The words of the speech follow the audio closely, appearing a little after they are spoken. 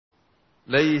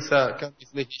laisa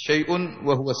kamitslihi syai'un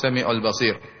wa huwas samiul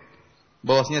basir.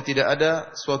 Bahwasanya tidak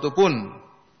ada suatu pun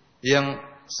yang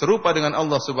serupa dengan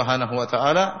Allah Subhanahu wa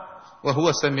taala, wa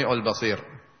huwas samiul basir.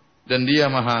 Dan Dia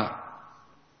Maha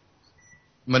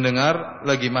mendengar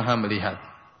lagi Maha melihat.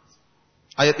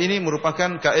 Ayat ini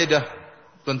merupakan kaidah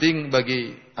penting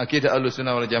bagi akidah Ahlus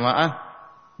Sunnah Wal Jamaah,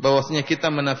 bahwasanya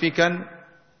kita menafikan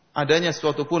adanya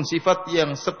suatu pun sifat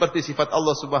yang seperti sifat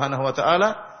Allah Subhanahu wa taala,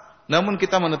 namun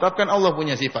kita menetapkan Allah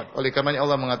punya sifat. Oleh karenanya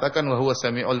Allah mengatakan wa huwas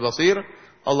samiul basir,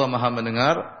 Allah Maha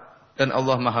mendengar dan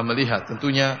Allah Maha melihat.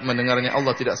 Tentunya mendengarnya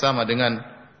Allah tidak sama dengan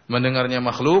mendengarnya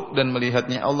makhluk, dan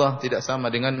melihatnya Allah tidak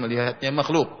sama dengan melihatnya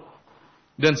makhluk.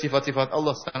 Dan sifat-sifat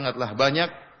Allah sangatlah banyak,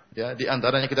 ya, di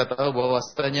antaranya kita tahu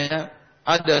bahwasanya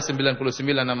ada 99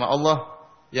 nama Allah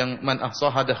yang man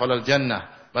ahsaha dakhalal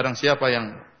jannah. Barang siapa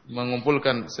yang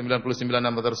mengumpulkan 99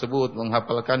 nama tersebut,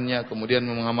 menghafalkannya, kemudian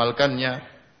mengamalkannya,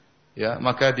 ya,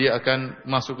 maka dia akan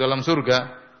masuk dalam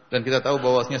surga. Dan kita tahu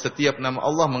bahwasanya setiap nama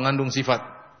Allah mengandung sifat.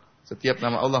 Setiap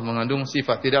nama Allah mengandung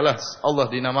sifat. Tidaklah Allah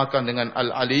dinamakan dengan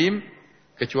Al-Alim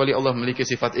kecuali Allah memiliki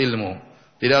sifat ilmu.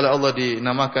 Tidaklah Allah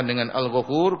dinamakan dengan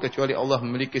Al-Ghafur kecuali Allah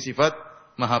memiliki sifat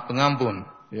Maha Pengampun,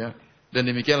 ya. Dan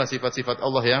demikianlah sifat-sifat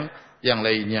Allah yang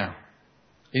lainnya.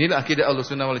 Inilah akidah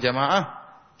Ahlus Sunnah Wal Jamaah.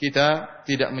 Kita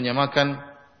tidak menyamakan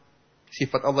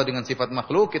sifat Allah dengan sifat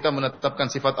makhluk. Kita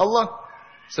menetapkan sifat Allah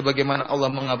sebagaimana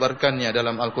Allah mengabarkannya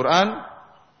dalam Al-Quran.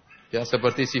 Ya,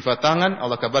 seperti sifat tangan,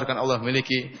 Allah kabarkan Allah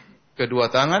memiliki kedua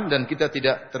tangan, dan kita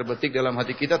tidak terbetik dalam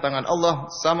hati kita tangan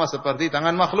Allah sama seperti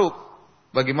tangan makhluk.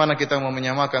 Bagaimana kita mau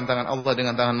menyamakan tangan Allah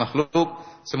dengan tangan makhluk,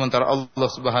 sementara Allah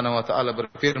Subhanahu wa taala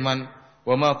berfirman,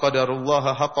 "Wa ma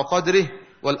qadarullaha haqqa qadrih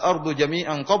wal ardu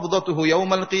jami'an qabdatuhu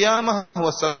yaumal qiyamah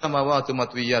was samawati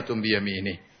matwiyatun bi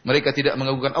yaminih." Mereka tidak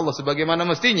mengagungkan Allah sebagaimana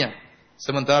mestinya,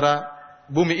 sementara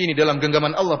bumi ini dalam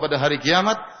genggaman Allah pada hari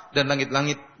kiamat, dan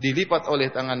langit-langit dilipat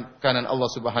oleh tangan kanan Allah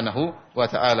Subhanahu wa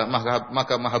taala.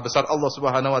 Maka maha besar Allah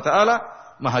Subhanahu wa taala,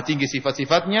 maha tinggi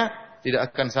sifat-sifatnya,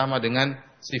 tidak akan sama dengan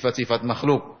sifat-sifat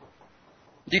makhluk.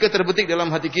 Jika terbetik dalam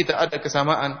hati kita ada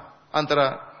kesamaan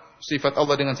antara sifat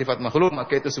Allah dengan sifat makhluk,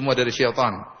 maka itu semua dari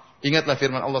syaitan. Ingatlah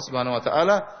firman Allah Subhanahu wa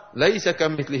taala, laisa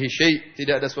kamitslihi syai',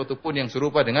 tidak ada sesuatu pun yang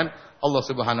serupa dengan Allah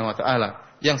Subhanahu wa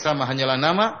taala. Yang sama hanyalah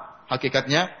nama,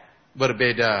 hakikatnya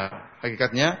berbeda.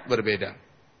 Hakikatnya berbeda.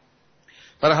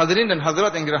 Para hadirin dan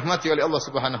hadirat yang dirahmati oleh Allah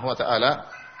Subhanahu wa taala,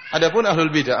 adapun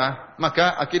ahlul bid'ah,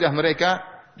 maka akidah mereka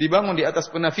dibangun di atas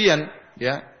penafian,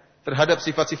 ya, terhadap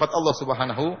sifat-sifat Allah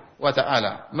Subhanahu wa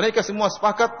taala. Mereka semua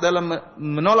sepakat dalam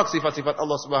menolak sifat-sifat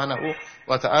Allah Subhanahu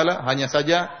wa taala, hanya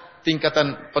saja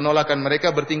tingkatan penolakan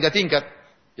mereka bertingkat-tingkat,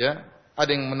 ya.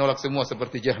 Ada yang menolak semua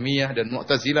seperti Jahmiyah dan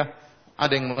Mu'tazilah,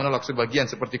 ada yang menolak sebagian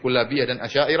seperti Kullabiyah dan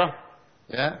Asy'ariyah,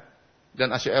 ya. Dan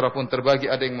Asy'ariyah pun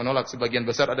terbagi, ada yang menolak sebagian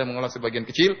besar, ada yang menolak sebagian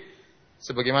kecil,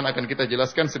 sebagaimana akan kita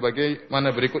jelaskan sebagaimana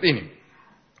berikut ini.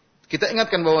 Kita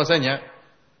ingatkan bahwasanya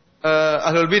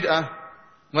ahlul bid'ah,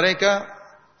 mereka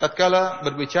tatkala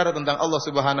berbicara tentang Allah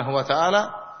Subhanahu wa taala,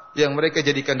 yang mereka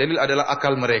jadikan dalil adalah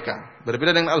akal mereka.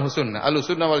 Berbeda dengan Ahlus Sunnah.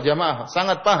 Ahlus Sunnah Wal Jamaah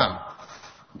sangat paham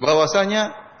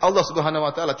bahwasanya Allah Subhanahu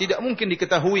wa taala tidak mungkin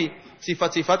diketahui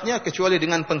sifat-sifatnya kecuali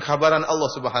dengan pengkhabaran Allah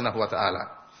Subhanahu wa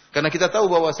taala. Karena kita tahu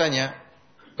bahwasanya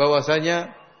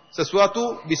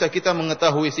sesuatu bisa kita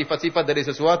mengetahui sifat-sifat dari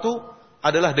sesuatu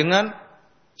adalah dengan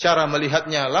cara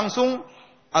melihatnya langsung,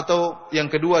 atau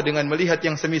yang kedua dengan melihat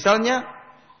yang semisalnya,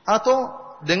 atau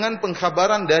dengan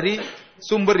pengkhabaran dari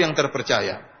sumber yang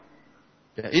terpercaya.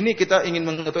 Ya, ini kita ingin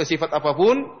mengetahui sifat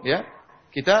apapun, ya,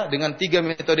 kita dengan 3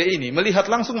 metode ini, melihat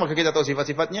langsung maka kita tahu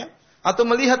sifat-sifatnya, atau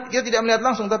melihat kita tidak melihat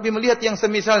langsung tapi melihat yang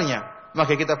semisalnya,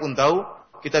 maka kita pun tahu,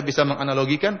 kita bisa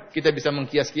menganalogikan, kita bisa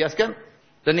mengkias-kiaskan.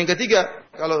 Dan yang ketiga,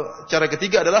 kalau cara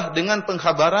ketiga adalah dengan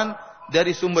pengkhabaran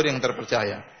dari sumber yang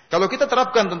terpercaya. Kalau kita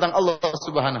terapkan tentang Allah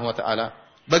Subhanahu wa taala,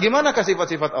 bagaimanakah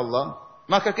sifat-sifat Allah?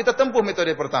 Maka kita tempuh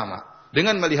metode pertama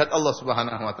dengan melihat Allah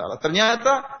Subhanahu wa taala.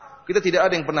 Ternyata kita tidak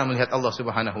ada yang pernah melihat Allah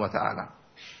Subhanahu wa taala.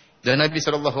 Dan Nabi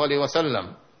sallallahu alaihi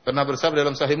wasallam pernah bersabda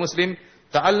dalam Sahih Muslim,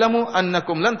 "Ta'allamu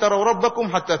annakum lan taraw rabbakum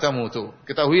hatta tamutu."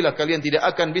 Ketahuilah kalian tidak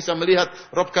akan bisa melihat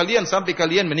Rabb kalian sampai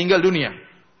kalian meninggal dunia.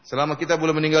 Selama kita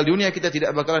belum meninggal dunia, kita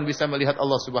tidak bakalan bisa melihat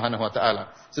Allah Subhanahu wa taala.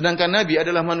 Sedangkan Nabi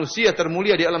adalah manusia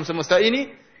termulia di alam semesta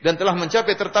ini dan telah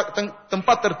mencapai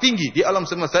tempat tertinggi di alam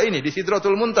semesta ini, di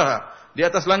Sidratul Muntaha, di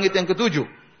atas langit yang ketujuh.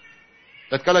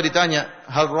 Tatkala ditanya,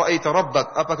 "Hal ra'aita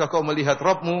rabbak?" Apakah kau melihat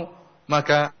Rabbmu?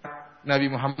 Maka Nabi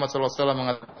Muhammad SAW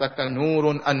mengatakan,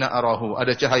 "Nurun anna arahu."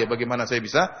 Ada cahaya, bagaimana saya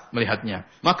bisa melihatnya?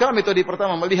 Maka metode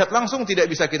pertama, melihat langsung,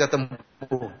 tidak bisa kita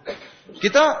tempuh.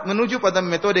 Kita menuju pada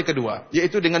metode kedua,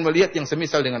 yaitu dengan melihat yang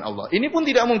semisal dengan Allah. Ini pun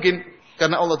tidak mungkin.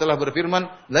 Karena Allah telah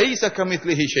berfirman, "Laisa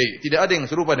kamitslihi syai'." Tidak ada yang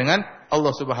serupa dengan Allah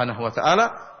Subhanahu wa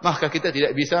taala, maka kita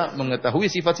tidak bisa mengetahui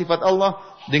sifat-sifat Allah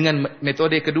dengan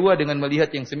metode kedua dengan melihat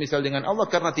yang semisal dengan Allah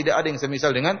karena tidak ada yang semisal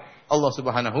dengan Allah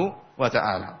Subhanahu wa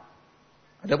taala.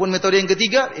 Adapun metode yang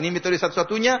ketiga, ini metode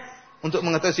satu-satunya untuk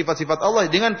mengetahui sifat-sifat Allah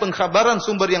dengan pengkhabaran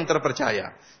sumber yang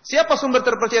terpercaya. Siapa sumber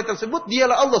terpercaya tersebut?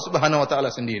 Dialah Allah Subhanahu wa taala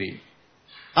sendiri.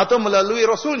 Atau melalui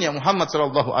Rasulnya Muhammad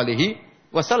sallallahu alaihi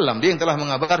wasallam, dia yang telah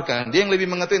mengabarkan, dia yang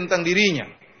lebih mengetahui tentang dirinya.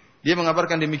 Dia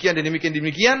mengabarkan demikian dan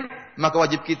demikian, maka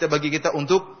wajib bagi kita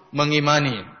untuk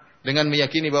mengimani dengan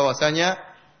meyakini bahwasanya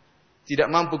tidak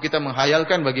mampu kita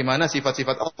menghayalkan bagaimana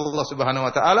sifat-sifat Allah Subhanahu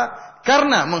wa taala,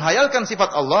 karena menghayalkan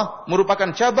sifat Allah merupakan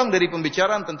cabang dari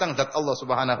pembicaraan tentang zat Allah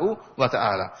Subhanahu wa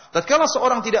taala. Tatkala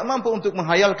seorang tidak mampu untuk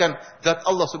menghayalkan zat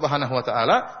Allah Subhanahu wa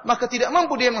taala, maka tidak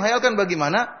mampu dia menghayalkan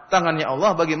bagaimana tangannya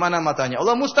Allah, bagaimana matanya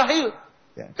Allah, mustahil.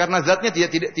 Ya, karena zatnya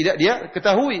tidak dia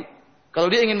ketahui. Kalau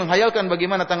dia ingin menghayalkan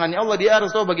bagaimana tangannya Allah, dia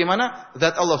harus tahu bagaimana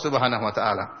zat Allah Subhanahu wa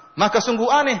taala. Maka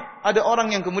sungguh aneh ada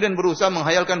orang yang kemudian berusaha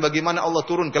menghayalkan bagaimana Allah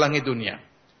turun ke langit dunia.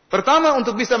 Pertama,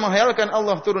 untuk bisa menghayalkan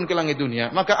Allah turun ke langit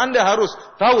dunia, maka Anda harus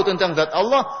tahu tentang zat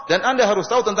Allah dan Anda harus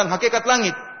tahu tentang hakikat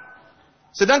langit.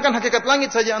 Sedangkan hakikat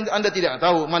langit saja Anda tidak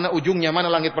tahu, mana ujungnya, mana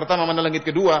langit pertama, mana langit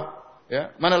kedua,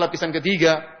 ya, mana lapisan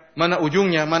ketiga, mana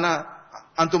ujungnya, mana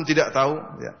antum tidak tahu,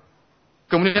 ya.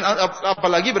 Kemudian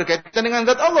apalagi berkaitan dengan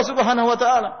zat Allah Subhanahu wa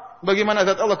taala. Bagaimana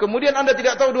zat Allah? Kemudian Anda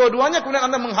tidak tahu dua-duanya, kemudian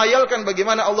Anda menghayalkan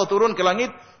bagaimana Allah turun ke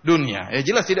langit dunia. Ya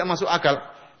jelas tidak masuk akal.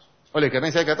 Oleh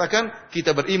karena saya katakan,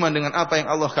 kita beriman dengan apa yang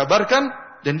Allah kabarkan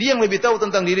dan Dia yang lebih tahu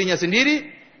tentang dirinya sendiri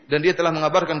dan Dia telah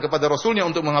mengabarkan kepada Rasulnya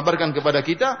untuk mengabarkan kepada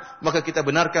kita, maka kita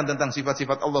benarkan tentang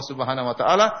sifat-sifat Allah Subhanahu wa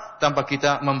taala tanpa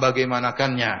kita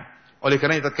membagaimanakannya. Oleh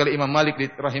karena itu tatkala Imam Malik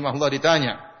rahimahullah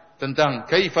ditanya tentang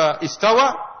kaifa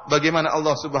istawa, bagaimana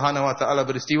Allah Subhanahu wa taala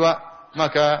beristiwa,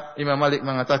 maka Imam Malik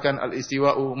mengatakan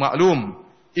al-istiwa'u ma'lum.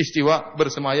 Istiwa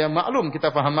bersemayam maklum, kita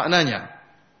paham maknanya.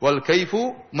 Wal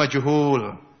kaifu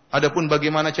majhul. Adapun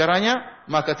bagaimana caranya,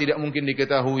 maka tidak mungkin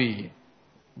diketahui.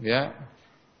 Ya.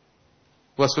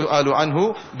 Wasu'alu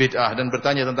anhu bid'ah, dan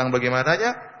bertanya tentang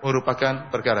bagaimananya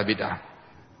merupakan perkara bid'ah.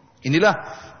 Inilah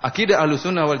akidah Ahlus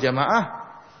Sunnah Wal Jamaah.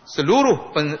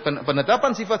 Seluruh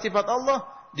penetapan sifat-sifat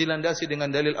Allah dilandasi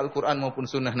dengan dalil Al-Quran maupun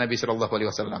Sunnah Nabi Sallallahu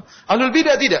Alaihi Wasallam. Ahlul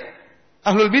Bid'ah tidak.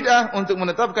 Ahlul Bid'ah untuk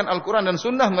menetapkan Al-Quran dan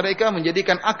Sunnah, mereka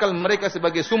menjadikan akal mereka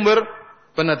sebagai sumber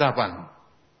penetapan.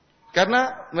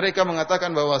 Karena mereka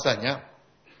mengatakan bahwasanya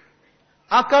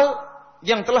akal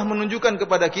yang telah menunjukkan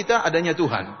kepada kita adanya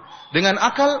Tuhan. Dengan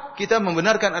akal kita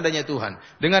membenarkan adanya Tuhan.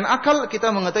 Dengan akal kita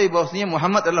mengetahui bahwasanya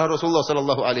Muhammad adalah Rasulullah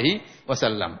Sallallahu Alaihi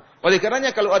Wasallam. Oleh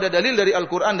karenanya kalau ada dalil dari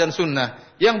Al-Quran dan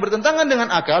Sunnah yang bertentangan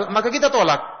dengan akal, maka kita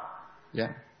tolak.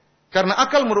 Ya. Karena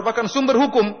akal merupakan sumber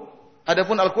hukum.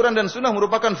 Adapun Al-Quran dan Sunnah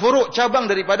merupakan furu' cabang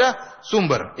daripada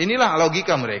sumber. Inilah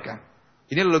logika mereka.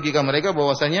 Inilah logika mereka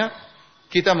bahwasanya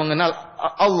kita mengenal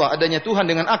Allah adanya Tuhan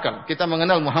dengan akal. Kita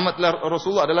mengenal Muhammad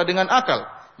Rasulullah adalah dengan akal.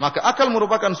 Maka akal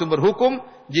merupakan sumber hukum.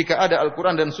 Jika ada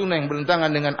Al-Quran dan Sunnah yang bertentangan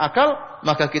dengan akal,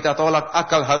 maka kita tolak,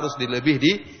 akal harus lebih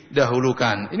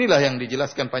didahulukan. Inilah yang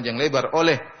dijelaskan panjang lebar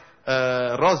oleh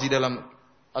Razi dalam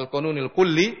Al-Qanunil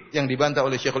Kulli, yang dibantah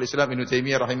oleh Syekhul Islam Ibnu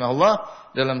Taimiyah rahimahullah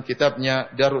dalam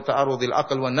kitabnya Daru Ta'arudil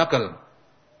Aql wan Naql.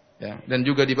 Ya, dan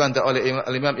juga dibantah oleh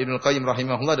Imam Ibnu Qayyim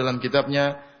rahimahullah dalam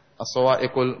kitabnya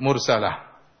As-Sawa'iqul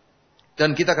Mursalah.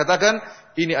 Dan kita katakan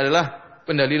ini adalah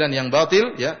pendalilan yang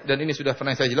batil, ya, dan ini sudah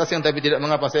pernah saya jelaskan, tapi tidak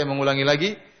mengapa saya mengulangi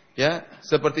lagi, ya,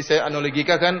 seperti saya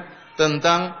analogikakan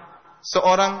tentang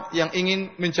seorang yang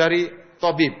ingin mencari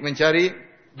tabib, mencari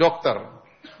dokter,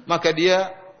 maka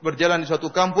dia berjalan di suatu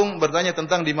kampung bertanya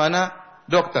tentang di mana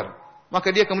dokter,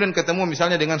 maka dia kemudian ketemu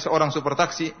misalnya dengan seorang supir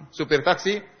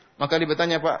taksi, maka dia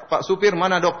bertanya, Pak supir,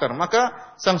 mana dokter?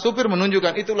 Maka sang supir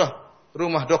menunjukkan itulah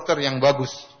rumah dokter yang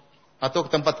bagus atau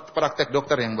tempat praktek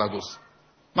dokter yang bagus.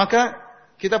 Maka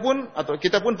kita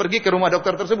pun pergi ke rumah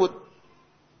dokter tersebut.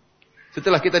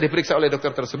 Setelah kita diperiksa oleh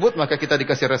dokter tersebut, maka kita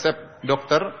dikasih resep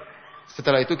dokter.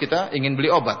 Setelah itu kita ingin beli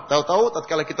obat. Tahu-tahu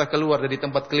tatkala kita keluar dari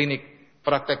tempat klinik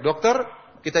praktek dokter,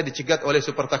 kita dicegat oleh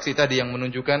supir taksi tadi yang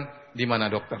menunjukkan di mana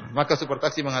dokter. Maka supir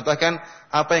taksi mengatakan,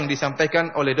 apa yang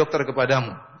disampaikan oleh dokter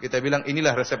kepadamu? Kita bilang,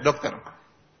 inilah resep dokter.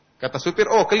 Kata supir,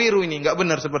 oh keliru ini, enggak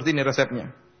benar seperti ini resepnya.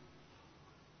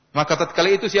 Maka tatkala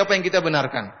itu siapa yang kita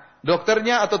benarkan?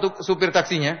 Dokternya atau supir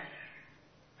taksinya?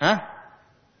 Hah?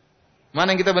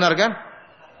 Mana yang kita benarkan?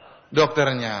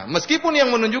 Dokternya. Meskipun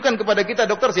yang menunjukkan kepada kita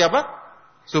dokter siapa?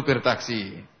 Supir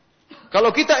taksi.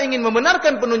 Kalau kita ingin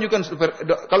membenarkan penunjukan supir,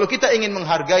 kalau kita ingin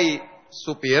menghargai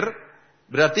supir,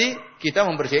 berarti kita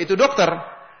mempercayai itu dokter.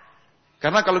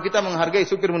 Karena kalau kita menghargai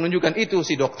supir menunjukkan itu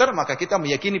si dokter, maka kita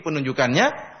meyakini penunjukannya,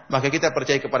 maka kita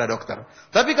percaya kepada dokter.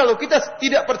 Tapi kalau kita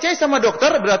tidak percaya sama dokter,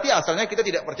 berarti asalnya kita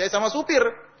tidak percaya sama supir.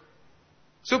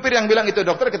 Supir yang bilang itu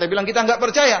dokter, kita bilang kita nggak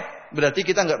percaya. Berarti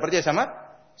kita nggak percaya sama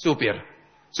supir.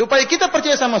 Supaya kita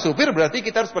percaya sama supir, berarti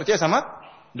kita harus percaya sama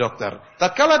dokter.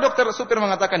 Tatkala dokter supir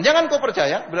mengatakan, jangan kau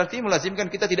percaya, berarti melazimkan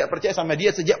kita tidak percaya sama dia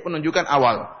sejak penunjukan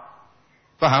awal.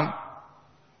 Paham?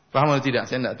 Paham atau tidak?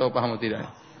 Saya tidak tahu paham atau tidak.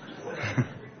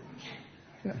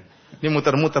 Ini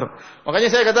muter-muter. Makanya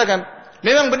saya katakan,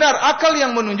 memang benar akal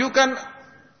yang menunjukkan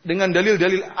dengan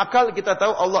dalil-dalil akal kita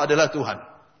tahu Allah adalah Tuhan.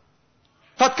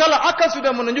 Tatkala akal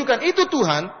sudah menunjukkan itu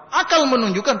Tuhan, akal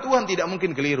menunjukkan Tuhan tidak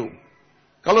mungkin keliru.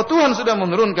 Kalau Tuhan sudah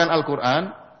menurunkan Al-Quran,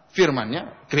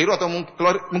 firman-Nya, keliru atau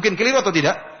mungkin keliru atau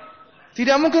tidak?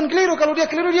 Tidak mungkin keliru. Kalau dia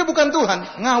keliru, dia bukan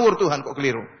Tuhan. Ngawur Tuhan kok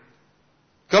keliru.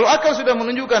 Kalau akal sudah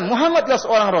menunjukkan Muhammad adalah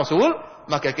seorang Rasul,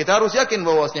 maka kita harus yakin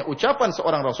bahwasanya ucapan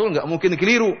seorang Rasul nggak mungkin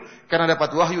keliru karena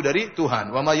dapat wahyu dari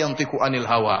Tuhan. Wa ma yantiqu anil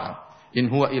hawa in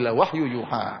huwa illa wahyu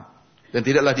yuha. Dan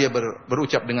tidaklah dia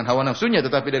berucap dengan hawa nafsunya,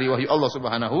 tetapi dari wahyu Allah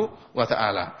Subhanahu wa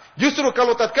taala. Justru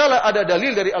kalau tatkala ada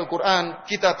dalil dari Al-Qur'an,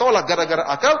 kita tolak gara-gara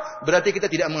akal, berarti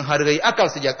kita tidak menghargai akal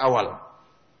sejak awal.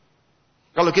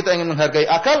 Kalau kita ingin menghargai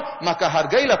akal, maka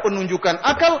hargailah penunjukan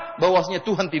akal bahwasanya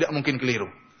Tuhan tidak mungkin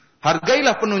keliru.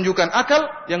 Hargailah penunjukan akal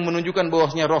yang menunjukkan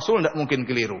bahwasanya Rasul tidak mungkin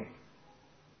keliru.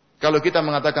 Kalau kita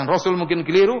mengatakan Rasul mungkin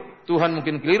keliru, Tuhan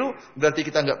mungkin keliru, berarti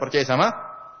kita nggak percaya sama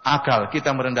akal.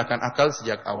 Kita merendahkan akal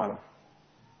sejak awal.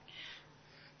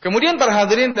 Kemudian para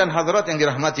hadirin dan hadirat yang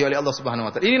dirahmati oleh Allah Subhanahu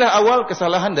wa taala. Inilah awal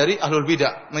kesalahan dari ahlul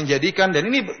bidah, menjadikan, dan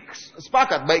ini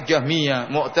sepakat baik Jahmiyah,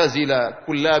 Mu'tazilah,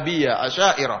 Kullabiyah,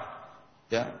 Asy'ariyah,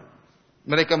 ya.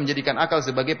 Mereka menjadikan akal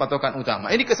sebagai patokan utama.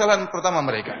 Ini kesalahan pertama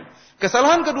mereka.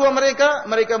 Kesalahan kedua mereka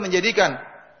menjadikan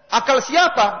akal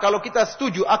siapa? Kalau kita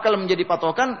setuju akal menjadi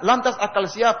patokan, lantas akal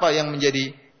siapa yang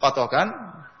menjadi patokan?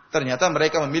 Ternyata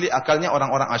mereka memilih akalnya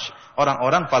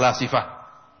orang-orang falasifah.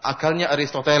 Akalnya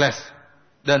Aristoteles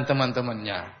dan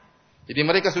teman-temannya. Jadi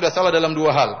mereka sudah salah dalam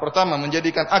dua hal. Pertama,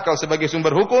 menjadikan akal sebagai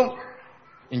sumber hukum,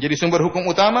 yang jadi sumber hukum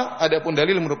utama, adapun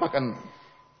dalil merupakan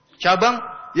cabang.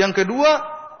 Yang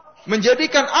kedua,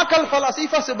 menjadikan akal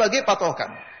falasifah sebagai patokan.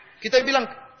 Kita bilang,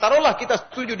 taruhlah kita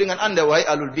setuju dengan Anda wahai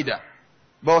ahlul bidah,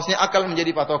 bahwasanya akal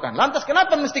menjadi patokan. Lantas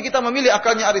kenapa mesti kita memilih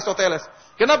akalnya Aristoteles?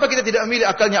 Kenapa kita tidak memilih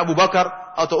akalnya Abu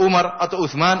Bakar atau Umar atau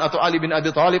Utsman atau Ali bin Abi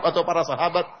Thalib atau para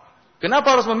sahabat?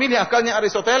 Kenapa harus memilih akalnya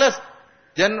Aristoteles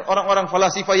dan orang-orang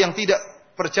falasifah yang tidak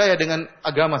percaya dengan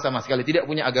agama sama sekali, tidak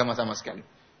punya agama sama sekali?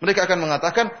 Mereka akan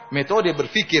mengatakan metode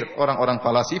berpikir orang-orang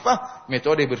falasifah,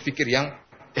 metode berpikir yang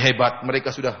hebat.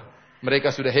 Mereka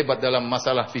sudah hebat dalam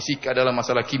masalah fisika, dalam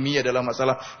masalah kimia, dalam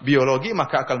masalah biologi,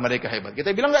 maka akal mereka hebat. Kita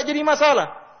bilang enggak jadi masalah.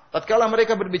 Tatkala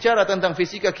mereka berbicara tentang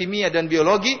fisika, kimia dan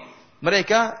biologi,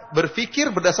 mereka berpikir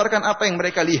berdasarkan apa yang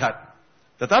mereka lihat.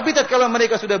 Tetapi tatkala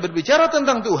mereka sudah berbicara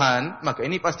tentang Tuhan, maka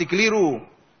ini pasti keliru.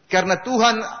 Karena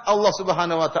Tuhan Allah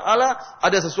Subhanahu wa taala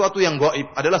ada sesuatu yang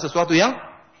gaib, adalah sesuatu yang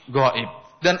gaib.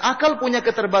 Dan akal punya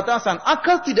keterbatasan.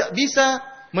 Akal tidak bisa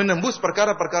menembus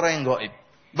perkara-perkara yang gaib.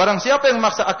 Barang siapa yang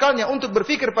memaksa akalnya untuk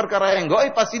berpikir perkara yang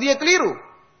gaib, pasti dia keliru.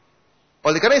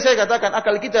 Oleh karena saya katakan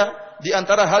akal kita di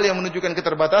antara hal yang menunjukkan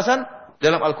keterbatasan.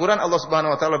 Dalam Al-Quran Allah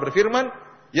Subhanahu wa taala berfirman,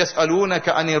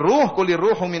 "Yas'alunaka 'anir ruh, qulir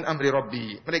ruhu min amri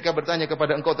rabbi." Mereka bertanya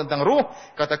kepada engkau tentang ruh,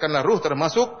 katakanlah ruh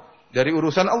termasuk dari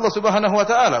urusan Allah Subhanahu wa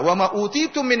taala. "Wa ma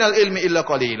utitum minal ilmi illa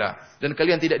qalila." Dan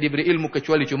kalian tidak diberi ilmu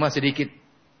kecuali cuma sedikit.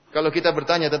 Kalau kita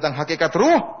bertanya tentang hakikat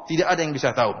ruh, tidak ada yang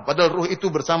bisa tahu. Padahal ruh itu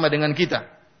bersama dengan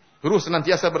kita. Ruh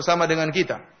senantiasa bersama dengan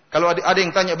kita. Kalau ada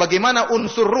yang tanya bagaimana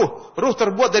unsur ruh? Ruh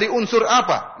terbuat dari unsur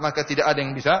apa? Maka tidak ada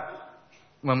yang bisa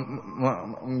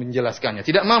menjelaskannya.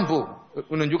 Tidak mampu.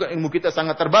 Menunjukkan ilmu kita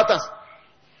sangat terbatas.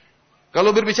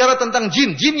 Kalau berbicara tentang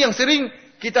jin, jin yang sering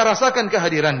kita rasakan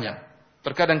kehadirannya.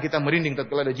 Terkadang kita merinding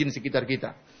tatkala ada jin sekitar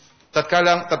kita.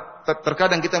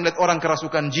 Terkadang kita melihat orang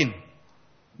kerasukan jin.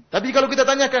 Tapi kalau kita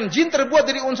tanyakan jin terbuat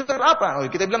dari unsur apa?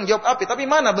 Kita bilang jawab api. Tapi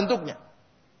mana bentuknya?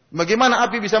 Bagaimana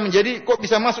api bisa kok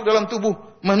bisa masuk dalam tubuh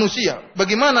manusia?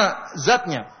 Bagaimana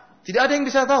zatnya? Tidak ada yang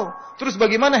bisa tahu. Terus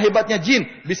bagaimana hebatnya jin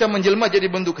bisa menjelma jadi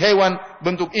bentuk hewan,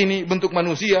 bentuk ini, bentuk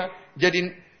manusia,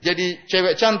 jadi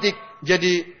cewek cantik,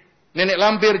 jadi nenek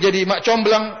lampir, jadi mak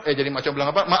comblang,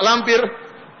 mak lampir.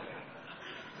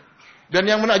 Dan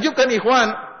yang menakjubkan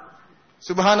ikhwan,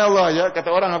 subhanallah ya, kata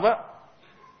orang apa?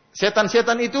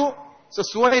 Setan-setan itu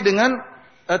sesuai dengan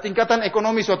tingkatan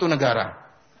ekonomi suatu negara.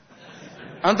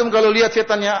 Antum kalau lihat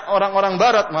setannya orang-orang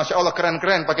barat, Masya Allah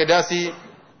keren-keren, pakai dasi,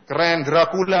 keren,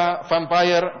 Dracula,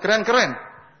 vampire, keren-keren.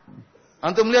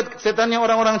 Antum lihat setannya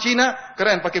orang-orang Cina,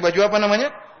 keren, pakai baju apa namanya?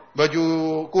 baju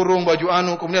kurung, baju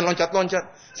kemudian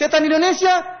loncat-loncat. Setan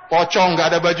Indonesia, pocong, nggak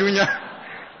ada bajunya.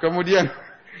 Kemudian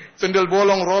sendal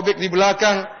bolong robek di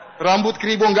belakang, rambut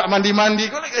keribo, nggak mandi-mandi.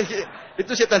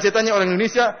 Itu setan-setannya orang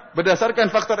Indonesia berdasarkan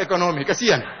faktor ekonomi.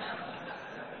 Kasihan.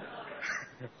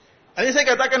 Hanya saya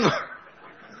katakan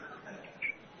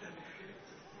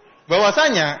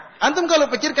bahwasanya antum kalau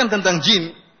pikirkan tentang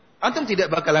jin, antum tidak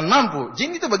bakalan mampu.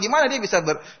 Jin itu bagaimana dia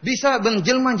bisa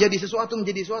menjelma jadi sesuatu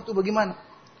menjadi sesuatu, bagaimana?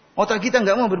 Otak kita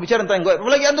nggak mau berbicara tentang gaib.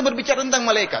 Apalagi antum berbicara tentang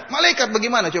malaikat. Malaikat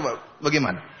bagaimana coba?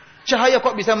 Bagaimana? Cahaya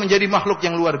kok bisa menjadi makhluk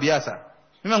yang luar biasa?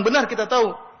 Memang benar kita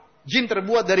tahu jin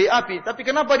terbuat dari api, tapi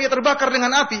kenapa dia terbakar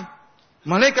dengan api?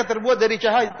 Malaikat terbuat dari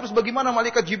cahaya. Terus bagaimana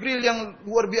malaikat Jibril yang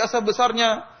luar biasa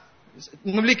besarnya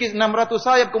memiliki 600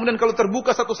 sayap, kemudian kalau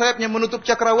terbuka satu sayapnya menutup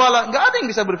cakrawala? Nggak ada yang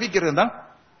bisa berpikir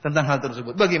tentang hal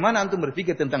tersebut. Bagaimana antum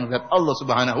berpikir tentang zat Allah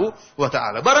Subhanahu wa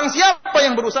taala? Barang siapa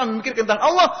yang berusaha memikirkan tentang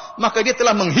Allah, maka dia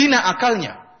telah menghina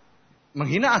akalnya.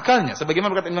 Menghina akalnya.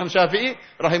 Sebagaimana berkata Imam Syafi'i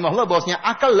rahimahullah bahwasanya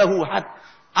akal lahu had.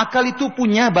 Akal itu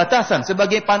punya batasan.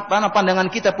 Sebagai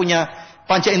pandangan kita punya,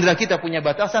 panca indera kita punya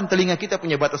batasan, telinga kita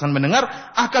punya batasan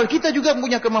mendengar, akal kita juga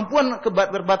punya kemampuan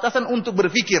berbatasan untuk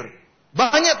berpikir.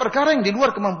 Banyak perkara yang di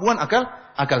luar kemampuan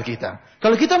akal kita.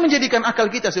 Kalau kita menjadikan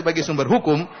akal kita sebagai sumber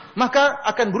hukum, maka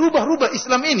akan berubah-ubah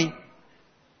Islam ini.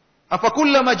 Apa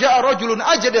kullama jaa rajulun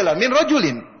ajadala min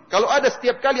rajulin. Kalau ada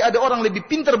setiap kali ada orang lebih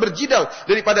pintar berjidal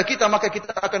daripada kita, maka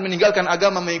kita akan meninggalkan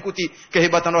agama mengikuti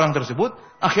kehebatan orang tersebut.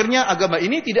 Akhirnya agama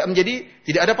ini tidak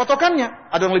ada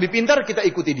patokannya. Ada orang lebih pintar, kita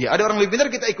ikuti dia. Ada orang lebih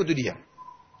pintar, kita ikuti dia.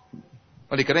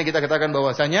 Oleh karena kita katakan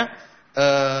bahwasanya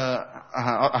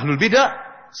ahlul bidah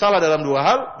salah dalam dua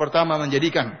hal. Pertama,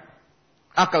 menjadikan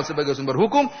akal sebagai sumber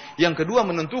hukum. Yang kedua,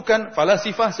 menentukan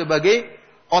falasifah sebagai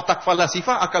otak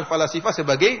falasifah, akal falasifah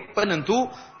sebagai penentu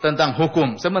tentang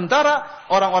hukum. Sementara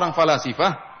orang-orang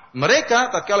falasifah,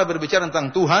 mereka tatkala berbicara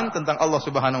tentang Tuhan, tentang Allah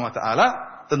Subhanahu wa taala,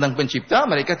 tentang pencipta,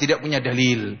 mereka tidak punya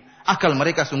dalil. Akal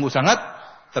mereka sungguh sangat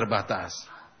terbatas.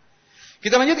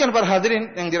 Kita lanjutkan para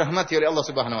hadirin yang dirahmati oleh Allah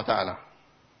Subhanahu wa taala.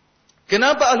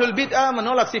 Kenapa ahlul bid'ah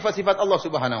menolak sifat-sifat Allah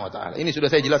Subhanahu wa taala? Ini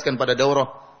sudah saya jelaskan pada daurah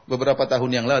beberapa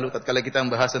tahun yang lalu tatkala kita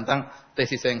membahas tentang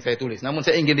tesis yang saya tulis. Namun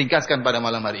saya ingin ringkaskan pada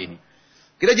malam hari ini.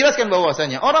 Kita jelaskan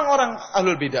bahwasanya orang-orang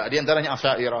ahlul bid'ah, di antaranya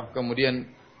Asy'ariyah, kemudian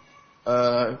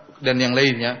dan yang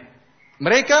lainnya,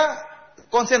 mereka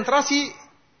konsentrasi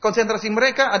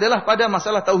mereka adalah pada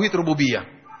masalah tauhid rububiyah.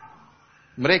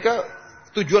 Mereka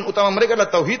tujuan utama mereka adalah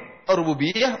tauhid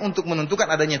rububiyah untuk menentukan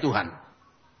adanya Tuhan.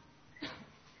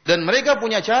 Dan mereka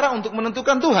punya cara untuk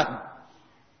menentukan Tuhan.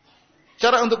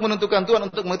 Cara untuk menentukan Tuhan,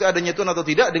 untuk mengetahui adanya Tuhan atau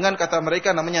tidak, dengan kata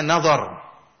mereka namanya nazar.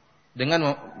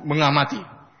 Dengan mengamati.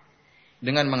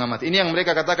 Dengan mengamati. Ini yang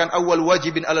mereka katakan awal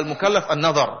wajibin alal mukallaf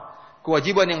an-nazar.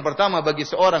 Kewajiban yang pertama bagi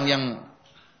seorang yang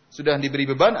sudah diberi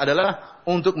beban adalah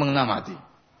untuk mengamati.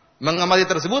 Mengamati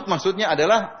tersebut maksudnya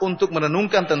adalah untuk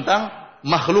merenungkan tentang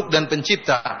makhluk dan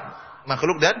pencipta.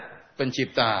 Makhluk dan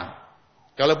pencipta.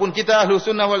 Kalaupun kita Ahlus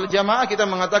Sunnah Wal Jamaah, kita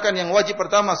mengatakan yang wajib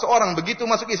pertama seorang begitu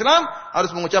masuk Islam harus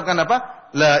mengucapkan apa?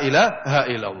 La ilaha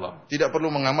illallah. Tidak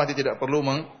perlu mengamati, tidak perlu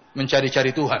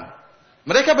mencari-cari Tuhan.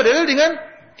 Mereka berdalil dengan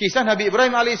kisah Nabi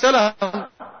Ibrahim alaihissalam.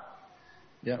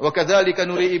 Ya, wa kadzalika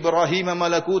nuri Ibrahim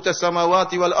malakutas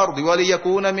samawati wal ardi wa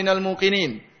liyakuna minal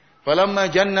muqinin. Falamma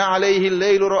janna alaihi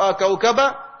al-lailu ra'a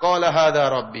kawkaba qala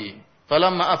hadha rabbi.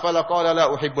 Falamma afala qala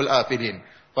la uhibbul afilin.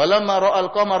 Falamma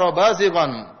ra'al qamara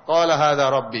bazighan qala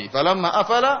hadza rabbi falamma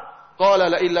afala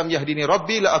qala la illam yahdini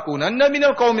rabbi la akunanna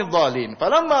minal qaumidh dhalin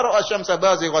falamma ra'a asy-syamsa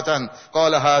bazighatan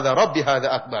qala hadza rabbi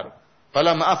hadza akbar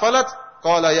falamma afalat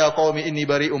qala ya qaumi inni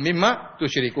bari'um mimma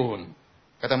tusyrikun.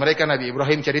 Kata mereka Nabi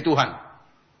Ibrahim cari Tuhan.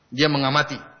 Dia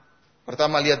mengamati.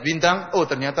 Pertama lihat bintang, oh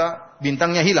ternyata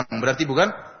bintangnya hilang, berarti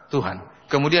bukan Tuhan.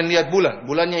 Kemudian lihat bulan,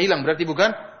 bulannya hilang, berarti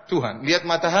bukan Tuhan. Lihat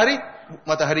matahari,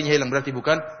 mataharinya hilang, berarti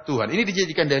bukan Tuhan. Ini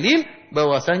dijadikan dalil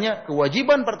bahwasanya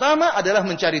kewajiban pertama adalah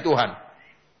mencari Tuhan.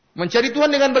 Mencari Tuhan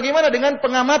dengan bagaimana? Dengan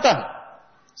pengamatan.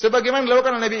 Sebagaimana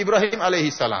dilakukan oleh Nabi Ibrahim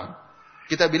alaihissalam.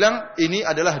 Kita bilang ini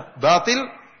adalah batil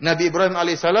Nabi Ibrahim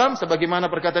alaihissalam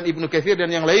sebagaimana perkataan Ibnu Katsir dan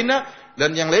yang lainnya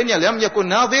lam yakun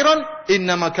nadhiran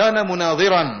innama kana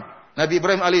munadhiran. Nabi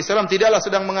Ibrahim alaihissalam tidaklah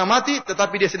sedang mengamati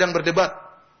tetapi dia sedang berdebat.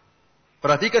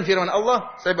 Perhatikan firman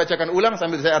Allah, saya bacakan ulang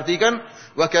sambil saya artikan.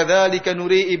 Wa kadzalika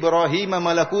nuri Ibrahim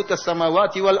malakutas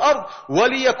samawati wal ard wa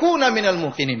liyakuna minal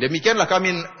muqinin. Demikianlah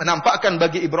kami menampakkan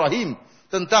bagi Ibrahim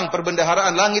tentang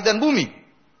perbendaharaan langit dan bumi.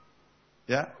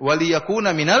 Ya, wa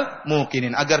liyakuna minal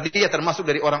muqinin, agar dia termasuk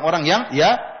dari orang-orang yang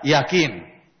yakin.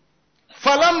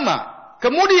 Falamma,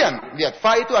 kemudian, lihat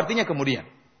fa itu artinya kemudian.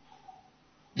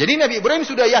 Jadi Nabi Ibrahim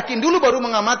sudah yakin dulu baru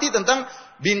mengamati tentang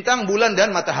bintang, bulan dan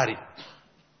matahari.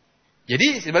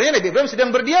 Jadi sebenarnya Nabi Ibrahim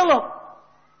sedang berdialog.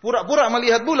 Pura-pura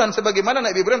melihat bulan sebagaimana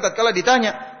Nabi Ibrahim tatkala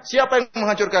ditanya, siapa yang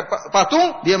menghancurkan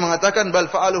patung? Dia mengatakan bal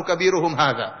fa'aluhu kabiruhum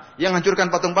hadza. Yang hancurkan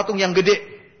patung-patung yang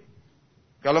gede.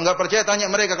 Kalau enggak percaya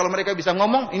tanya mereka, kalau mereka bisa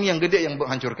ngomong, ini yang gede yang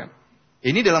hancurkan.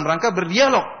 Ini dalam rangka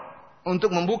berdialog untuk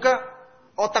membuka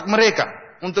otak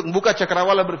mereka, untuk membuka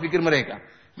cakrawala berpikir mereka.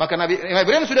 Maka Nabi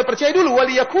Ibrahim sudah percaya dulu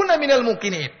waliyakuna minal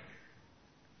mukminin.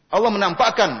 Allah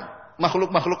menampakkan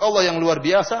makhluk-makhluk Allah yang luar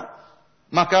biasa,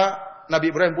 maka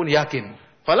Nabi Ibrahim pun yakin.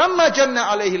 Falamma janna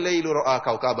alaihi lailu ra'a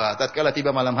kaukaba. Tatkala tiba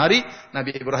malam hari,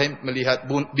 Nabi Ibrahim melihat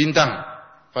bintang.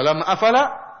 Falamma afala,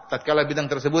 tatkala bintang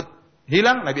tersebut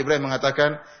hilang, Nabi Ibrahim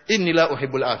mengatakan, "Innilah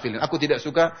uhibbul afilin." Aku tidak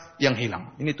suka yang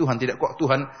hilang. Ini Tuhan tidak, kok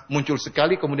Tuhan muncul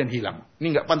sekali kemudian hilang.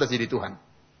 Ini enggak pantas jadi Tuhan.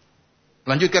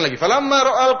 Lanjutkan lagi. Falamma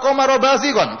ra'al qamara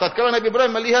bazigan. Tatkala Nabi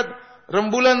Ibrahim melihat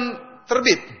rembulan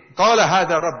terbit, qala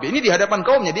hadza rabbi. Ini di hadapan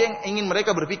kaumnya, dia ingin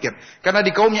mereka berpikir. Karena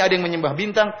di kaumnya ada yang menyembah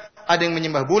bintang, ada yang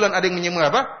menyembah bulan, ada yang menyembah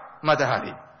apa?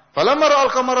 Matahari. Falamma ra'al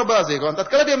qamara bazigan.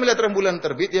 Tatkala dia melihat rembulan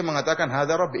terbit, dia mengatakan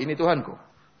hadza rabbi, ini Tuhanku.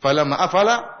 Falamma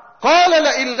afala qala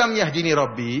la illam yahdini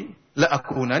rabbi la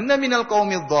akunanna minal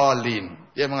qaumidh dhalin.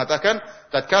 Dia mengatakan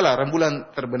tatkala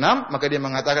rembulan terbenam, maka dia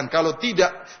mengatakan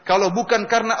kalau bukan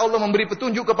karena Allah memberi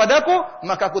petunjuk kepadaku,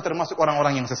 maka aku termasuk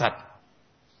orang-orang yang sesat.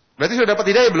 Berarti sudah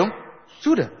dapat hidayah belum?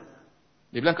 Sudah.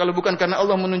 Dia bilang kalau bukan karena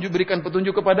Allah berikan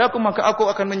petunjuk kepadaku, maka aku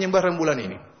akan menyembah rembulan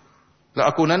ini. La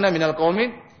akunanna minal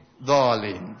qaumidh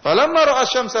dhalin. Falamma ra'a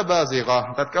asy-syamsa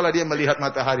bazighah, tatkala dia melihat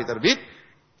matahari terbit,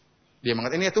 dia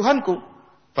mengatakan ini ya Tuhanku.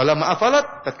 Falamma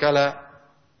afalat, tatkala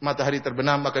matahari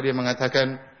terbenam, maka dia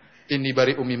mengatakan inni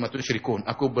bari'um mimma tusyrikun.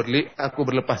 Aku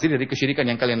berlepas diri dari kesyirikan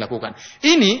yang kalian lakukan.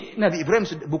 Ini Nabi Ibrahim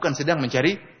bukan sedang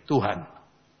mencari Tuhan,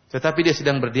 tetapi dia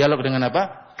sedang berdialog dengan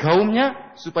apa?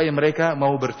 Kaumnya, supaya mereka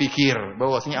mau berpikir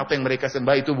bahwasanya apa yang mereka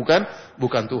sembah itu bukan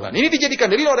Tuhan. Ini dijadikan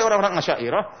dalil oleh orang-orang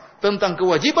Asy'ariyah tentang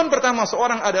kewajiban pertama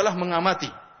seorang adalah mengamati.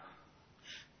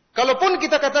 Kalaupun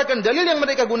kita katakan dalil yang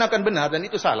mereka gunakan benar dan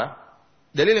itu salah,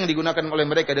 dalil yang digunakan oleh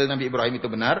mereka dari Nabi Ibrahim itu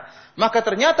benar, maka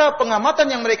ternyata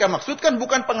pengamatan yang mereka maksudkan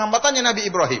bukan pengamatannya Nabi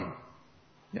Ibrahim,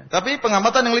 ya, tapi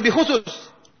pengamatan yang lebih khusus.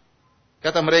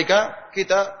 Kata mereka,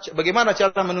 bagaimana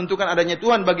cara menentukan adanya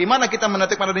Tuhan? Bagaimana kita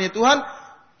menetapkan adanya Tuhan?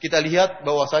 Kita lihat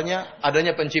bahwasanya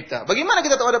adanya pencipta. Bagaimana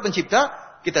kita tahu ada pencipta?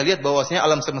 Kita lihat bahwasanya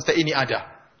alam semesta ini ada.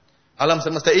 Alam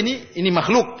semesta ini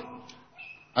makhluk.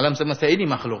 Alam semesta ini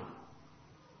makhluk.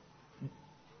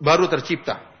 Baru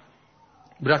tercipta.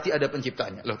 Berarti ada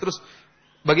penciptanya. Loh, terus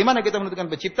bagaimana kita menentukan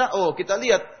pencipta? Oh, kita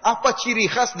lihat apa ciri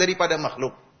khas daripada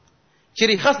makhluk.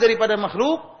 Ciri khas daripada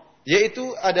makhluk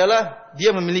yaitu adalah dia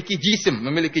memiliki jisim,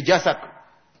 memiliki jasad.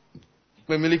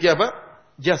 Memiliki apa?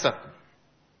 Jasad.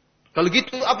 Kalau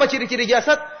gitu, apa ciri-ciri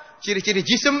jasad? Ciri-ciri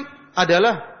jisim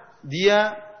adalah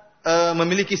dia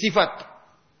memiliki sifat.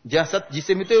 Jasad,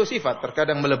 jisim itu sifat.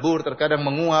 Terkadang melebur, terkadang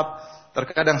menguap,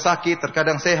 terkadang sakit,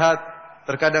 terkadang sehat,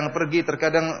 terkadang pergi,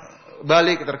 terkadang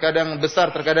balik, terkadang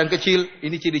besar, terkadang kecil.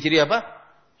 Ini ciri-ciri apa?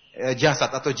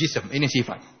 Jasad atau jisim. Ini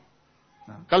sifat.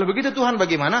 Nah, kalau begitu Tuhan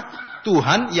bagaimana?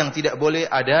 Tuhan yang tidak boleh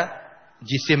ada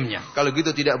jisimnya. Kalau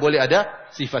gitu tidak boleh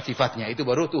ada sifat-sifatnya. Itu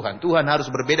baru Tuhan. Tuhan harus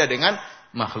berbeda dengan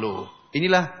makhluk.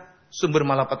 Inilah sumber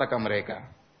malapetaka mereka.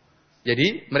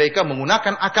 Jadi mereka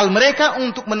menggunakan akal mereka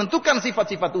untuk menentukan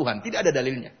sifat-sifat Tuhan. Tidak ada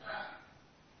dalilnya.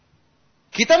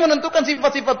 Kita menentukan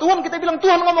sifat-sifat Tuhan, kita bilang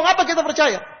Tuhan ngomong apa kita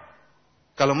percaya.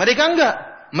 Kalau mereka enggak.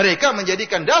 Mereka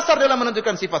menjadikan dasar dalam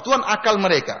menentukan sifat Tuhan akal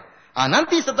mereka.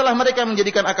 Nanti setelah mereka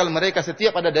menjadikan akal mereka,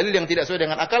 setiap ada dalil yang tidak sesuai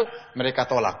dengan akal, mereka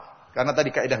tolak. Karena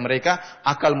tadi kaidah mereka,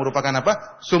 akal merupakan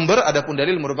apa? Sumber, adapun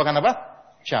dalil merupakan apa?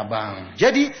 Cabang.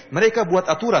 Jadi mereka buat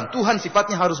aturan, Tuhan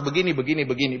sifatnya harus begini, begini,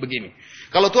 begini, begini.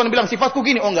 Kalau Tuhan bilang sifatku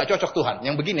gini, oh enggak cocok Tuhan,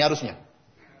 yang begini harusnya.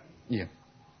 Iya.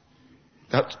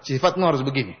 Sifatmu harus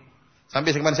begini.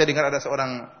 Sampai kemarin saya dengar ada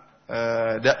seorang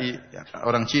dai, ya,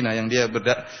 orang Cina yang dia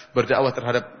berdakwah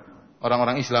terhadap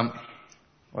orang-orang Islam,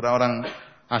 orang-orang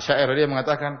Asy'ariyah. Dia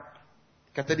mengatakan,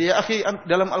 kata dia, akhi,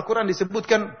 dalam Al-Quran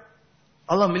disebutkan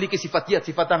Allah memiliki sifat yad,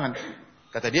 sifat tangan.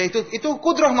 Kata dia, itu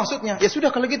kudrah maksudnya. Ya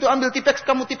sudah, kalau gitu ambil tipeks,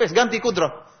 kamu tipeks, ganti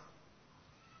kudrah.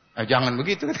 Jangan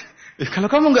begitu. Kalau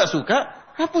kamu nggak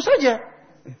suka, hapus saja.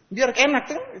 Biar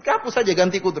enak, hapus saja,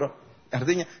 ganti kudrah.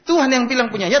 Artinya, Tuhan yang bilang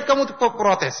punya yad, kamu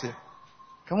protes.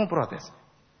 Kamu protes.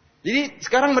 Jadi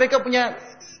sekarang mereka punya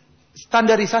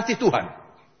standarisasi Tuhan.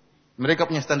 Mereka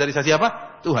punya standarisasi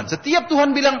apa? Tuhan. Setiap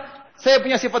Tuhan bilang, saya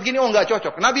punya sifat gini, oh enggak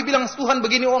cocok. Nabi bilang Tuhan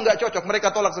begini, oh enggak cocok.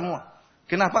 Mereka tolak semua.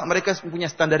 Kenapa? Mereka punya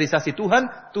standarisasi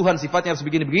Tuhan. Tuhan sifatnya harus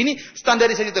begini-begini.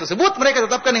 Standarisasi tersebut mereka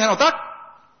tetapkan dengan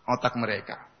otak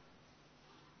mereka.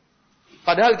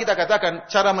 Padahal kita katakan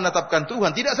cara menetapkan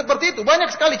Tuhan tidak seperti itu.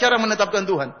 Banyak sekali cara menetapkan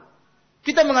Tuhan.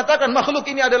 Kita mengatakan makhluk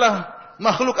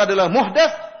adalah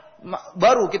muhdats,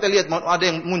 baru kita lihat ada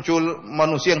yang muncul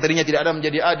manusia yang tadinya tidak ada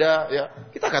menjadi ada, ya.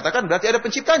 Kita katakan berarti ada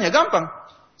penciptanya, gampang.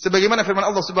 Sebagaimana firman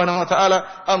Allah Subhanahu wa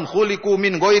taala, am khuliqu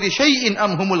min ghairi syai'in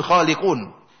am humul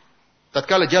khaliqun.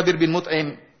 Tatkala Jubair bin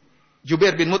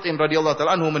Mut'im radhiyallahu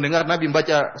taala anhu mendengar Nabi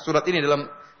membaca surat ini dalam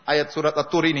ayat surat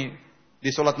At-Tur ini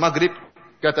di salat Maghrib,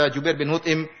 kata Jubair bin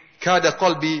Mut'im, kada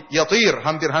qalbi yatir,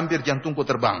 hampir-hampir jantungku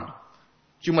terbang.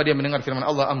 Cuma dia mendengar firman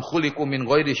Allah, am khuliqu min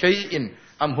ghairi syai'in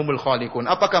am humul khaliqun.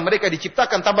 Apakah mereka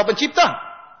diciptakan tanpa pencipta?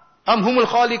 Am humul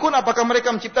khaliqun, apakah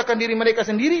mereka menciptakan diri mereka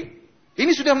sendiri?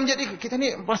 Ini sudah menjadi, kita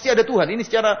ini pasti ada Tuhan. Ini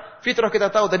secara fitrah kita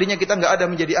tahu, tadinya kita enggak ada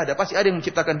menjadi ada, pasti ada yang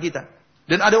menciptakan kita.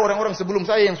 Dan ada orang-orang sebelum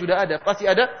saya yang sudah ada, pasti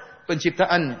ada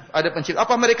penciptaan, ada pencipta.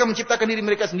 Apa mereka menciptakan diri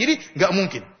mereka sendiri? Enggak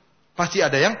mungkin. Pasti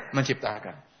ada yang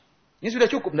menciptakan. Ini sudah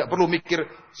cukup, enggak perlu mikir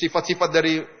sifat-sifat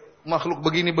dari makhluk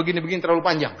begini terlalu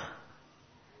panjang.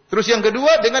 Terus yang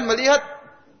kedua, dengan melihat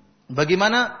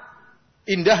bagaimana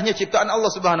indahnya ciptaan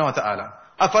Allah Subhanahu wa taala.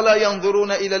 Afala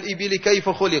yanzuruna ilal ibili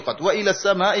kaifa khuliqat wa ilal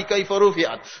samai kaifa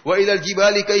rufi'at wa ilal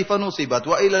jibali kaifa nusibat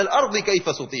wa ilal ardi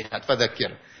kaifa sutihat.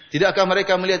 Fadzakir. Tidakkah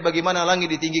mereka melihat bagaimana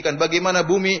langit ditinggikan, bagaimana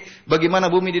bumi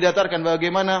didatarkan,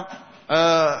 bagaimana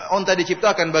onta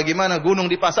diciptakan, bagaimana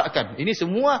gunung dipasakkan. Ini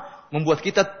semua membuat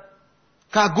kita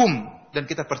kagum dan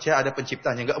kita percaya ada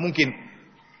penciptanya. Enggak mungkin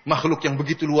makhluk yang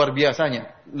begitu luar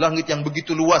biasanya, langit yang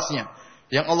begitu luasnya,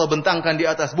 yang Allah bentangkan di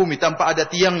atas bumi tanpa ada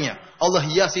tiangnya, Allah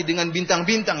hiasi dengan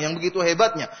bintang-bintang yang begitu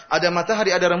hebatnya, ada matahari,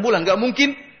 ada rembulan, enggak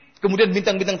mungkin kemudian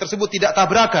bintang-bintang tersebut tidak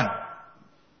tabrakan.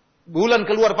 Bulan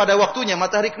keluar pada waktunya,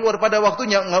 matahari keluar pada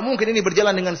waktunya, enggak mungkin ini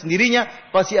berjalan dengan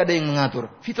sendirinya, pasti ada yang mengatur.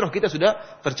 Fitrah kita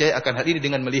sudah percaya akan hal ini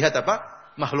dengan melihat apa?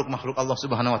 Makhluk-makhluk Allah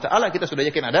Subhanahu wa taala, kita sudah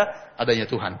yakin adanya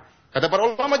Tuhan. Kata para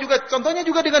ulama juga, contohnya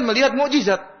juga dengan melihat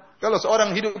mukjizat. Kalau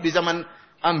seorang hidup di zaman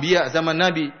Anbiya, zaman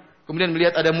Nabi, kemudian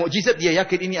melihat ada mukjizat, dia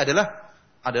yakin ini adalah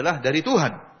dari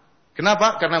Tuhan.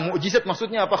 Kenapa? Karena mukjizat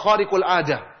maksudnya apa? Khariqul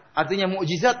adah. Artinya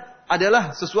mukjizat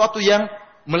adalah sesuatu yang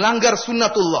melanggar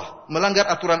sunnatullah, melanggar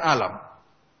aturan alam.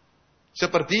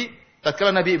 Seperti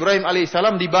tatkala Nabi Ibrahim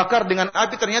alaihissalam dibakar dengan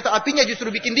api, ternyata apinya justru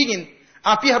bikin dingin.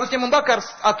 Api harusnya membakar,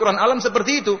 aturan alam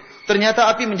seperti itu. Ternyata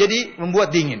api membuat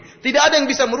dingin. Tidak ada yang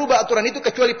bisa merubah aturan itu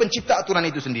kecuali pencipta aturan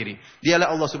itu sendiri. Dialah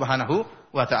Allah Subhanahu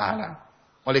wa taala.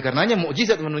 Oleh karenanya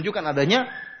mukjizat menunjukkan adanya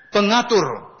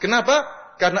pengatur. Kenapa?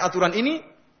 Karena aturan ini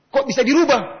kok bisa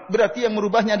dirubah? Berarti yang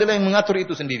merubahnya adalah yang mengatur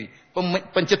itu sendiri.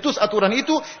 Pencetus aturan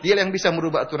itu, dialah yang bisa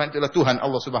merubah aturan itu adalah Tuhan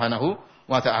Allah Subhanahu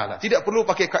wa taala. Tidak perlu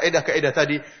pakai kaedah-kaedah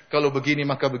tadi, kalau begini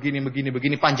maka begini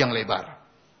panjang lebar.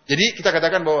 Jadi kita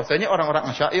katakan bahwasanya orang-orang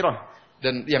Asy'ariyah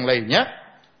dan yang lainnya,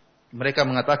 mereka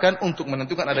mengatakan untuk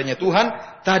menentukan adanya Tuhan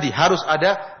tadi harus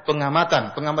ada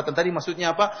pengamatan. Pengamatan tadi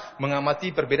maksudnya apa?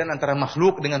 Mengamati perbedaan antara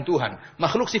makhluk dengan Tuhan.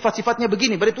 Makhluk sifat-sifatnya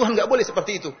begini, berarti Tuhan enggak boleh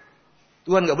seperti itu.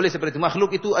 Tuhan enggak boleh seperti itu.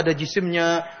 Makhluk itu ada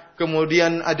jisimnya,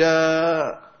 kemudian ada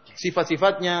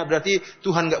sifat-sifatnya, berarti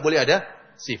Tuhan enggak boleh ada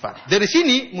sifat. Dari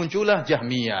sini muncullah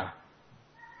Jahmiyah.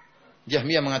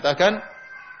 Jahmiyah mengatakan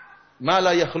ma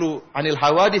la yakhlu 'anil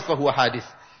hawadits fa huwa hadits.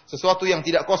 Sesuatu yang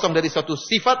tidak kosong dari suatu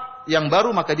sifat yang baru,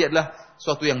 maka dia adalah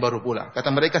suatu yang baru pula. Kata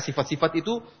mereka sifat-sifat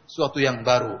itu suatu yang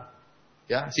baru.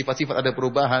 Ya, sifat-sifat ada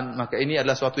perubahan, maka ini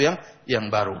adalah suatu yang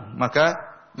baru. Maka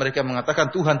mereka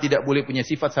mengatakan Tuhan tidak boleh punya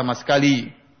sifat sama sekali.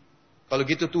 Kalau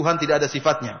gitu Tuhan tidak ada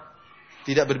sifatnya.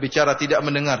 Tidak berbicara, tidak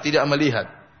mendengar, tidak melihat.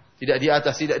 Tidak di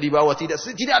atas, tidak di bawah, tidak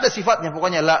ada sifatnya.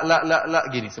 Pokoknya la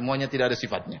gini, semuanya tidak ada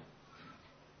sifatnya.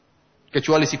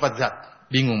 Kecuali sifat zat.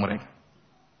 Bingung mereka.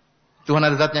 Tuhan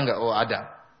ada zatnya enggak? Oh,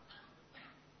 ada.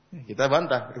 Kita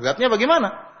bantah. Zatnya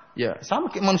bagaimana? Ya, sama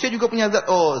manusia juga punya zat.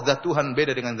 Oh, zat Tuhan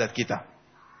beda dengan zat kita.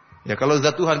 Ya, kalau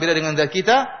zat Tuhan beda dengan zat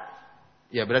kita,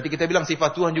 ya berarti kita bilang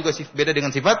sifat Tuhan juga beda dengan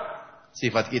sifat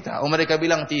kita. Oh, mereka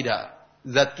bilang tidak.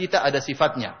 Zat kita ada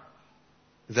sifatnya.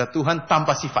 Zat Tuhan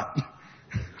tanpa sifat.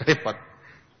 Repot.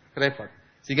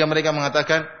 Sehingga mereka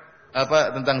mengatakan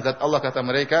apa tentang zat Allah, kata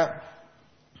mereka,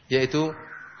 yaitu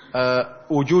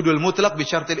wujudul mutlak bi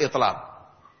syartil itlaq.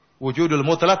 Wujudul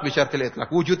mutlak bi syartil itlaq.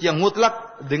 Wujud yang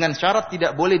mutlak dengan syarat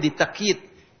tidak boleh ditakyid,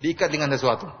 diikat dengan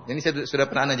sesuatu. Ini saya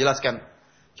sudah pernah jelaskan.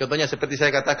 Contohnya seperti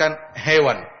saya katakan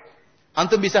hewan.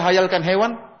 Antum bisa hayalkan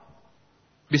hewan?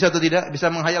 Bisa atau tidak? Bisa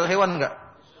menghayal hewan enggak?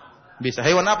 Bisa.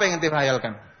 Hewan apa yang antum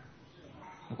hayalkan?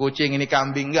 Kucing, ini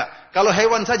kambing, enggak. Kalau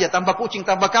hewan saja tanpa kucing,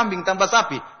 tanpa kambing, tanpa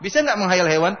sapi, bisa enggak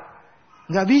menghayal hewan?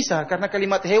 Enggak bisa, karena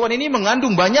kalimat hewan ini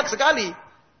mengandung banyak sekali.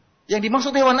 Yang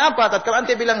dimaksud hewan apa? Tatkala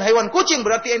ente bilang hewan kucing,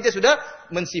 berarti ente sudah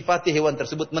mensifati hewan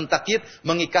tersebut, mentakyid,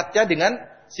 mengikatnya dengan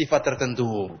sifat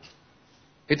tertentu.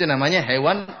 Itu namanya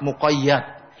hewan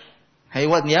muqayyad.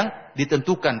 Hewan yang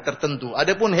ditentukan, tertentu.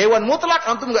 Adapun hewan mutlak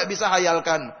antum enggak bisa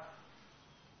hayalkan.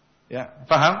 Ya,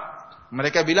 paham?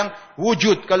 Mereka bilang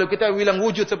wujud. Kalau kita bilang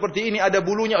wujud seperti ini ada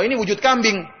bulunya, oh ini wujud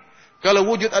kambing. Kalau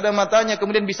wujud ada matanya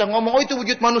kemudian bisa ngomong, oh itu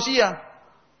wujud manusia.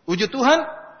 Wujud Tuhan,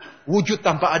 wujud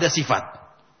tanpa ada sifat.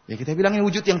 Ya kita bilang ini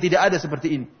wujud yang tidak ada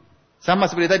seperti ini.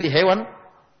 Sama seperti tadi hewan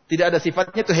tidak ada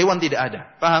sifatnya, itu hewan tidak ada.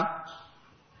 Paham?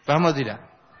 Paham atau tidak?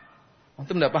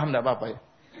 Antum tidak paham tidak apa-apa ya.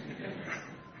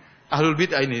 Ahlul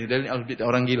bid'ah ini, dari ahlul bid'ah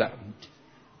orang gila.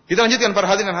 Kita lanjutkan para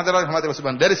hadirin dan hadirat rahmatillah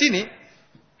subhanahu. Dari sini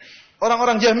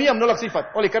orang-orang Jahmiyah menolak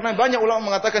sifat. Oleh karena banyak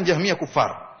ulama mengatakan Jahmiyah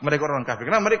kufar. Mereka orang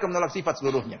kafir. Karena mereka menolak sifat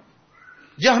seluruhnya.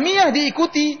 Jahmiyah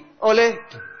diikuti oleh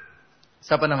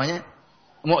siapa namanya?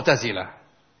 Mu'tazilah.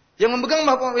 Yang memegang,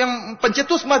 yang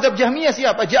pencetus mazhab Jahmiyah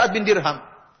siapa? Ja'ad bin Dirham.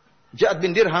 Ja'ad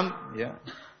bin Dirham, ya,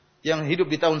 yang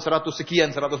hidup di tahun 100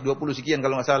 sekian, 120 sekian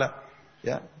kalau nggak salah.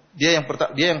 Ya, dia yang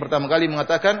pertama kali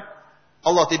mengatakan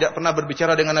Allah tidak pernah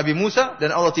berbicara dengan Nabi Musa dan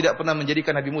Allah tidak pernah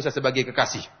menjadikan Nabi Musa sebagai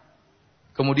kekasih.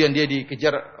 Kemudian dia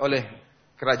dikejar oleh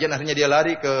kerajaan, akhirnya dia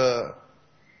lari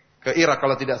ke Irak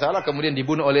kalau tidak salah, kemudian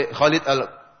dibunuh oleh Khalid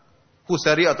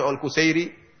al-Qusari atau al-Qusairi,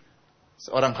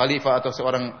 seorang khalifah atau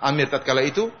seorang amir tatkala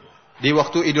itu di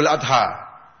waktu Idul Adha.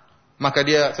 Maka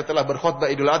dia setelah berkhutbah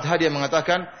Idul Adha dia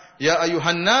mengatakan, "Ya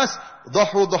ayuhan nas,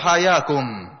 dhahu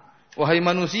dhahayakum." Wahai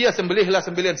manusia, sembelihlah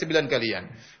sembilan kalian.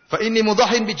 Fa inni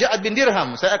mudhahin bi Ja'ad bin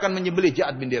Dirham. Saya akan menyembelih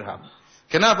Ja'ad bin Dirham.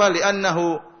 Kenapa?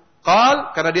 Li'annahu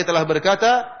qal, karena dia telah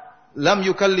berkata, lam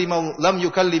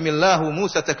yukallimillahu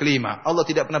Musa taklima. Allah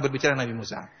tidak pernah berbicara Nabi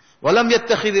Musa. Walam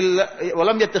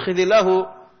yattakhidillahu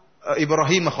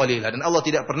Ibrahim khalila, dan Allah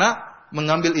tidak pernah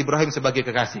mengambil Ibrahim sebagai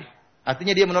kekasih.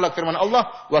 Artinya dia menolak firman Allah,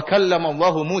 wa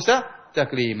kallamallahu Musa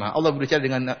taklima. Allah berbicara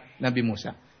dengan Nabi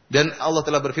Musa. Dan Allah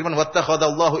telah berfirman,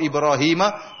 wattakhadallahu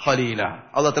Ibrahima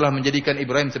khalila. Allah telah menjadikan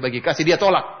Ibrahim sebagai kasih. Dia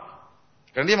tolak.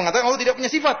 Karena dia mengatakan Allah tidak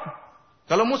punya sifat.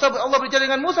 Kalau Allah berbicara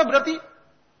dengan Musa berarti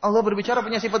Allah berbicara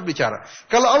punya sifat bicara.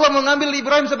 Kalau Allah mengambil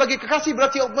Ibrahim sebagai kekasih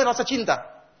berarti Allah merasa cinta.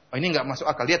 Oh, ini enggak masuk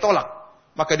akal. Dia tolak.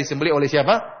 Maka disembelih oleh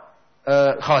siapa?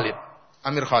 Khalid.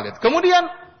 Amir Khalid.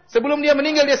 Kemudian sebelum dia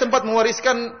meninggal dia sempat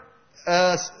mewariskan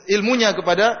ilmunya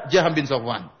kepada Jaham bin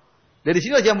Safwan. Dari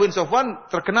sinilah Jaham bin Safwan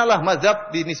terkenalah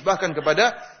mazhab dinisbahkan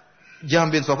kepada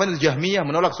Jaham bin Safwan Jahmiyah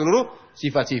menolak seluruh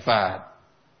sifat-sifat.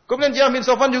 Kemudian Jaham bin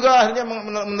Safwan juga akhirnya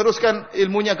meneruskan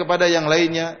ilmunya kepada yang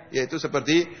lainnya, yaitu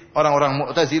seperti orang-orang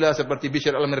Mu'tazilah seperti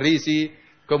Bishr al-Marrisi,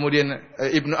 kemudian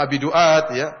Ibnu Abi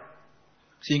Duat, ya.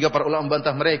 Sehingga para ulama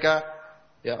membantah mereka.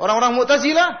 Ya, orang-orang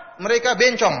Mu'tazilah mereka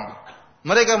bencong.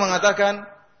 Mereka mengatakan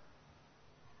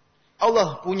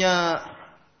Allah punya,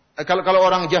 kalau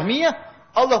orang Jahmiyah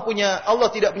Allah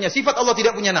tidak punya sifat, Allah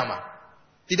tidak punya nama.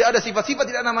 Tidak ada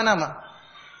sifat-sifat, tidak nama-nama.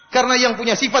 Karena yang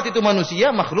punya sifat itu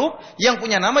manusia, makhluk. Yang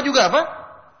punya nama juga apa?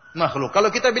 Makhluk.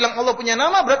 Kalau kita bilang Allah punya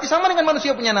nama, berarti sama dengan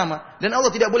manusia punya nama. Dan Allah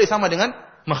tidak boleh sama dengan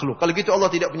makhluk. Kalau gitu Allah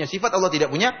tidak punya sifat, Allah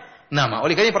tidak punya nama.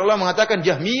 Oleh karena para ulama mengatakan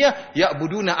Jahmiyah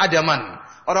ya'buduna adaman.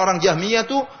 Orang-orang Jahmiyah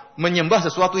itu menyembah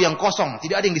sesuatu yang kosong.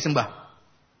 Tidak ada yang disembah.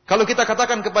 Kalau kita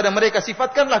katakan kepada mereka,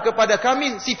 sifatkanlah kepada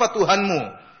kami sifat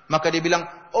Tuhanmu. Maka dia bilang,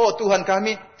 oh Tuhan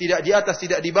kami tidak di atas,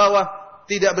 tidak di bawah,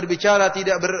 tidak berbicara,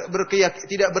 tidak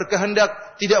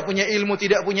berkehendak, tidak punya ilmu,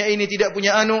 tidak punya ini, tidak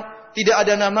punya anu, tidak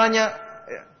ada namanya.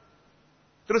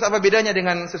 Terus apa bedanya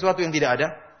dengan sesuatu yang tidak ada?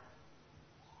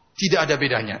 Tidak ada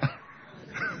bedanya.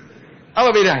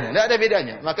 Apa bedanya? Tidak ada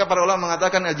bedanya. Maka para ulama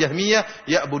mengatakan al-Jahmiyah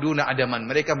ya'buduna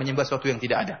adaman. Mereka menyembah sesuatu yang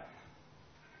tidak ada.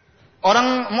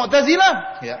 Orang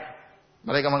Mu'tazilah, ya.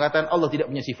 Mereka mengatakan Allah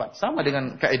tidak punya sifat. Sama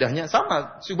dengan kaedahnya,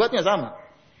 sama. Syubhatnya sama.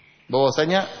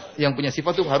 Bahwasanya yang punya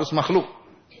sifat itu harus makhluk.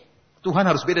 Tuhan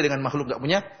harus beda dengan makhluk, tidak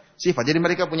punya sifat. Jadi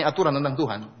mereka punya aturan tentang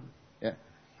Tuhan. Ya.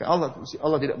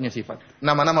 Allah tidak punya sifat.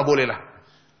 Nama-nama bolehlah.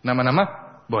 Nama-nama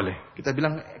boleh. Kita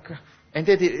bilang,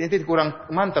 ente kurang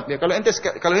mantap ya.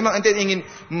 Kalau memang ente ingin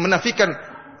menafikan,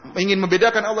 ingin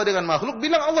membedakan Allah dengan makhluk,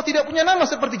 bilang Allah tidak punya nama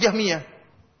seperti Jahmiyah.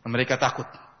 Mereka takut.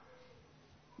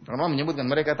 Ulama menyebutkan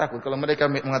mereka takut. Kalau mereka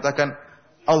mengatakan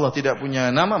Allah tidak punya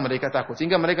nama, mereka takut.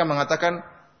 Sehingga mereka mengatakan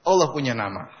Allah punya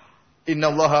nama.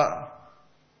 Innallaha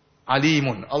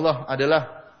alimun. Allah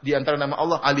adalah di antara nama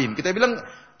Allah alim. Kita bilang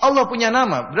Allah punya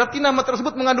nama. Berarti nama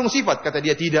tersebut mengandung sifat. Kata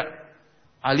dia tidak.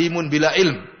 Alimun bila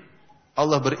ilm.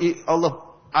 Allah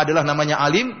adalah namanya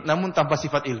alim namun tanpa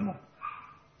sifat ilmu.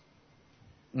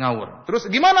 Ngawur. Terus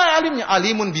gimana alimnya?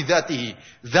 Alimun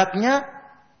bidzatihi. Zatnya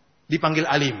dipanggil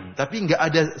alim, tapi enggak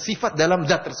ada sifat dalam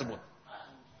zat tersebut.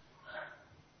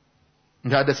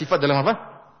 Enggak ada sifat dalam apa?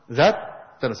 Zat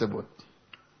tersebut.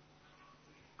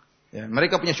 Ya,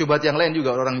 mereka punya syubhat yang lain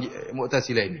juga orang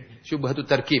Mu'tazilah ini. Syubhatut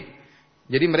tarkib.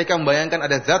 Jadi mereka membayangkan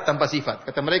ada zat tanpa sifat.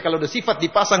 Kata mereka kalau ada sifat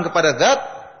dipasang kepada zat,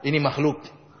 ini makhluk.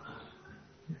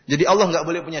 Jadi Allah nggak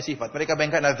boleh punya sifat. Mereka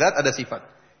bayangkan ada zat, ada sifat.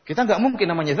 Kita nggak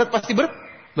mungkin namanya zat pasti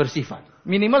bersifat.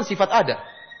 Minimal sifat ada.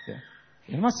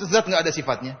 Ya, mas zat nggak ada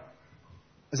sifatnya.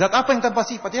 Zat apa yang tanpa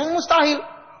sifat? Yang mustahil.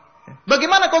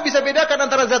 Bagaimana kau bisa bedakan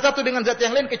antara zat satu dengan zat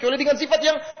yang lain kecuali dengan sifat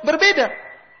yang berbeda?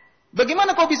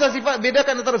 Bagaimana kau bisa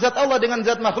bedakan antara zat Allah dengan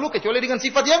zat makhluk kecuali dengan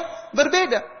sifat yang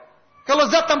berbeda? Kalau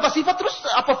zat tanpa sifat terus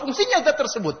apa fungsinya zat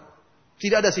tersebut?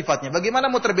 Tidak ada sifatnya.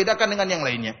 Bagaimana mau terbedakan dengan yang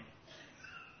lainnya?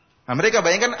 Nah, mereka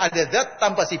bayangkan ada zat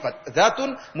tanpa sifat.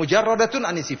 Zatun mujarradatun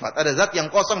ani sifat. Ada zat yang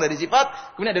kosong dari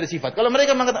sifat, kemudian ada sifat. Kalau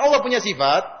mereka mengatakan Allah punya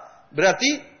sifat,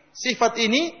 berarti sifat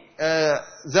ini,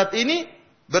 zat ini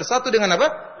bersatu dengan apa?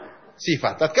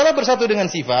 Sifat. Tatkala bersatu dengan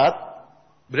sifat,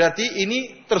 berarti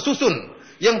ini tersusun.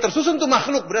 Yang tersusun itu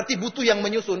makhluk, berarti butuh yang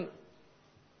menyusun.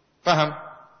 Paham?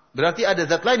 Berarti ada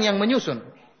zat lain yang menyusun.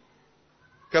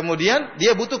 Kemudian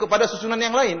dia butuh kepada susunan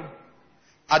yang lain.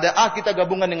 Ada A kita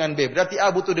gabungkan dengan B. Berarti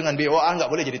A butuh dengan B. Oh A nggak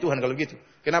boleh jadi Tuhan kalau gitu.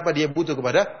 Kenapa dia butuh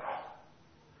kepada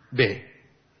B?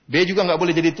 B juga nggak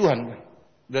boleh jadi Tuhan.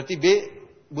 Berarti B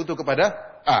butuh kepada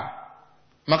A.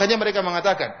 Makanya mereka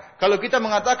mengatakan, kalau kita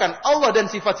mengatakan Allah dan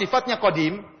sifat-sifatnya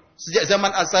qadim, sejak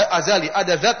zaman azali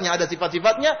ada zatnya, ada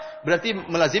sifat-sifatnya, berarti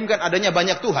melazimkan adanya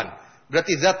banyak Tuhan.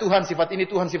 Berarti zat Tuhan, sifat ini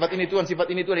Tuhan, sifat ini Tuhan, sifat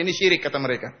ini Tuhan. Ini syirik kata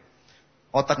mereka.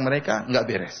 Otak mereka nggak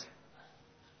beres.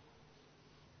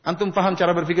 Antum paham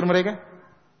cara berpikir mereka?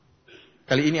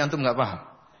 Kali ini antum nggak paham.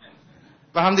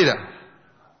 Paham tidak?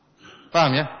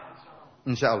 Paham ya?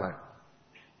 Insya Allah.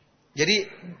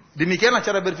 Jadi demikianlah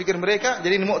cara berpikir mereka.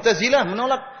 Jadi Mu'tazilah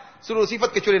menolak seluruh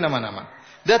sifat kecuali nama-nama.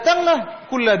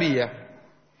 Datanglah kullabiyah.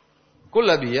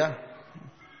 Kullabiyah.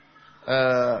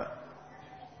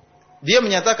 Dia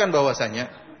menyatakan bahwasanya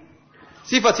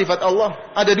sifat-sifat Allah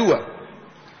ada dua.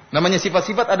 Namanya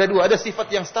sifat-sifat ada dua. Ada sifat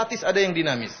yang statis, ada yang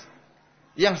dinamis.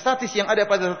 Yang statis yang ada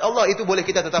pada zat Allah itu boleh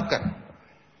kita tetapkan.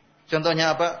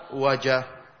 Contohnya apa? Wajah,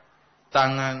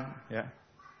 tangan, ya.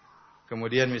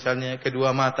 Kemudian misalnya kedua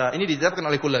mata. Ini ditetapkan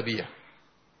oleh kullabiyah.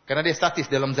 Karena dia statis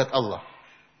dalam zat Allah.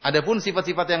 Adapun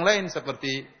sifat-sifat yang lain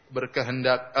seperti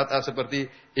berkehendak atau seperti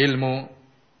ilmu,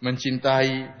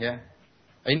 mencintai, ya.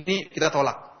 Ini kita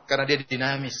tolak. Karena dia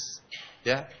dinamis,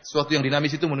 ya. Sesuatu yang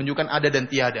dinamis itu menunjukkan ada dan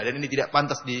tiada, dan ini tidak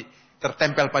pantas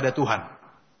tertempel pada Tuhan.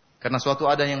 Karena suatu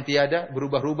ada yang tiada,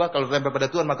 berubah-ubah, kalau tertempel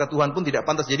pada Tuhan maka Tuhan pun tidak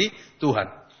pantas jadi Tuhan.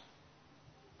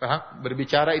 Paham?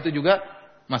 Berbicara itu juga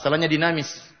masalahnya dinamis.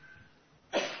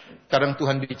 Kadang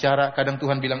Tuhan bicara, kadang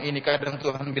Tuhan bilang ini, kadang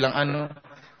Tuhan bilang anu,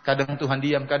 kadang Tuhan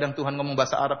diam, kadang Tuhan ngomong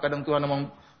bahasa Arab, kadang Tuhan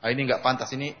ngomong, ini enggak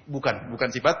pantas, ini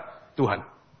bukan sifat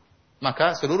Tuhan.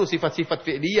 Maka seluruh sifat-sifat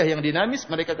fi'liyah yang dinamis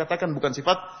mereka katakan bukan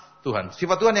sifat Tuhan.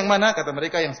 Sifat Tuhan yang mana? Kata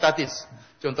mereka yang statis.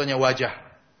 Contohnya wajah,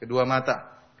 kedua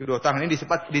mata, kedua tangan. Ini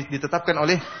ditetapkan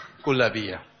oleh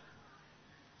kullabiyah.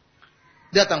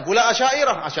 Datang pula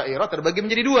Asy'ariyah. Asy'ariyah terbagi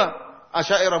menjadi dua.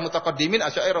 Asy'ariyah mutaqaddimin,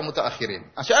 Asy'ariyah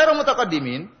mutaakhirin. Asy'ariyah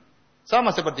mutaqaddimin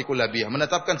sama seperti kullabiyah,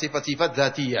 menetapkan sifat-sifat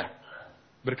zatiyah.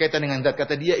 Berkaitan dengan zat.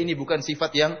 Kata dia ini bukan sifat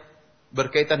yang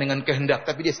berkaitan dengan kehendak,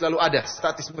 tapi dia selalu ada,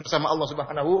 statis bersama Allah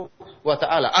Subhanahu wa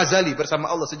taala, azali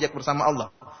bersama Allah, sejak bersama Allah.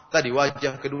 Tadi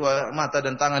wajah, kedua mata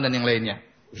dan tangan dan yang lainnya.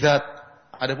 Zat.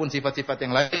 Adapun sifat-sifat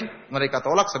yang lain mereka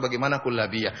tolak sebagaimana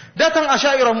kullabiyah. Datang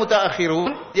Asy'ariyah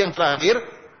mutaakhirun yang terakhir,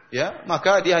 ya,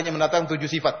 maka dia hanya mendatang 7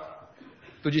 sifat.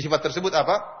 7 sifat tersebut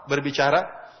apa? Berbicara,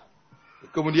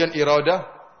 kemudian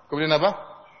iradah, kemudian apa?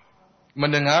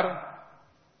 Mendengar,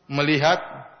 melihat,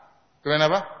 kemudian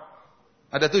apa?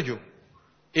 Ada 7.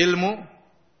 Ilmu,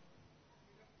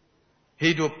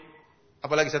 hidup,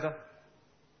 apalagi satu?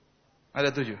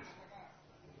 Ada 7.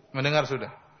 Mendengar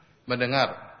sudah.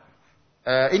 Mendengar.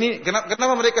 Ini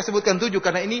kenapa mereka sebutkan 7?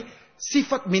 Karena ini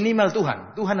sifat minimal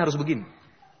Tuhan. Tuhan harus begini.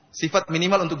 Sifat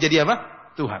minimal untuk jadi apa?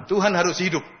 Tuhan. Tuhan harus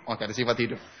hidup. Oke, ada sifat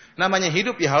hidup. Namanya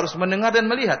hidup ya harus mendengar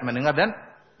dan melihat. Mendengar dan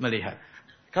melihat.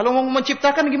 Kalau mau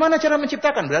menciptakan, gimana cara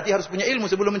menciptakan? Berarti harus punya ilmu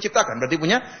sebelum menciptakan. Berarti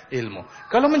punya ilmu.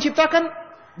 Kalau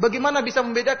menciptakan, bagaimana bisa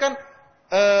membedakan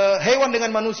hewan dengan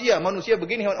manusia? Manusia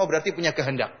begini, hewan, oh berarti punya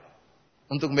kehendak.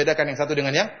 Untuk membedakan yang satu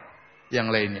dengan yang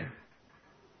lainnya.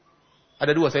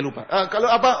 Ada 2, saya lupa.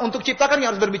 Kalau apa untuk ciptakan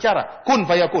yang harus berbicara. Kun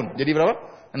fayakun. Jadi berapa?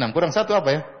 6. Kurang 1 apa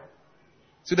ya?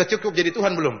 Sudah cukup jadi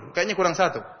Tuhan belum? Kayaknya kurang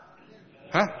 1.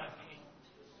 Hah?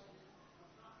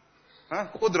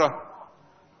 Kudrah.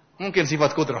 Mungkin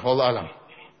sifat kudrah, wallahu alam.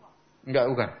 Enggak,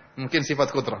 bukan. Mungkin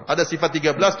sifat kudrah. Ada sifat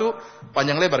 13 tuh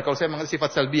panjang lebar. Kalau saya mengenai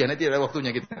sifat salbiyah, nanti ada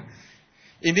waktunya kita.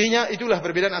 Intinya itulah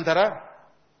perbedaan antara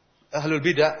ahlul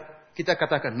bidah. Kita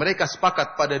katakan mereka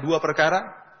sepakat pada 2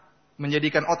 perkara,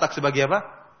 menjadikan otak sebagai apa?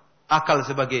 Akal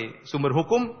sebagai sumber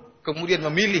hukum, kemudian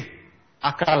memilih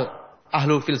akal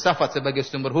ahlul filsafat sebagai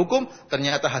sumber hukum,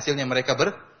 ternyata hasilnya mereka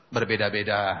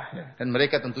berbeda-beda. Dan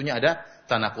mereka tentunya ada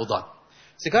tanakudat.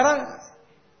 Sekarang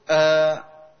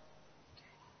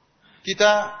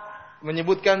kita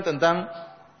menyebutkan tentang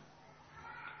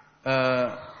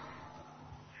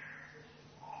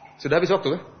sudah habis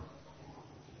waktu kan?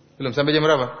 Belum, sampai jam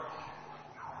berapa?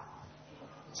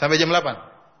 Sampai jam 8.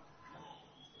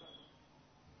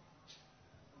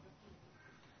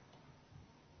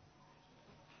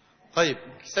 Baik,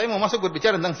 saya mau masuk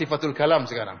berbicara tentang sifatul kalam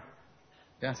sekarang.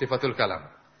 Ya, sifatul kalam.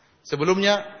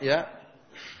 Sebelumnya, ya,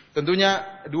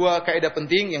 tentunya dua kaidah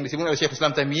penting yang disebut oleh Syekh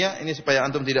Islam Taimiyah ini supaya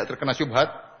antum tidak terkena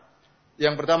syubhat.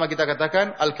 Yang pertama kita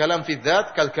katakan al-kalam fi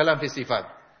dzat kal kalam fi sifat.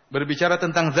 Berbicara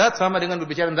tentang zat sama dengan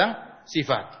berbicara tentang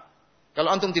sifat.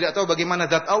 Kalau antum tidak tahu bagaimana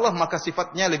zat Allah, maka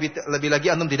sifatnya lebih lagi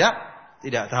antum tidak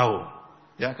tahu.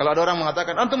 Ya, kalau ada orang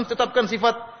mengatakan antum tetapkan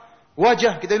sifat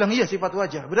wajah, kita bilang iya sifat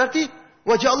wajah. Berarti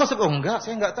wajah Allah enggak,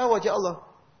 saya enggak tahu wajah Allah.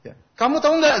 Ya. Kamu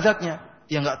tahu enggak zatnya?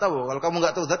 Ya enggak tahu. Kalau kamu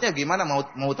enggak tahu zatnya, gimana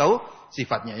mau tahu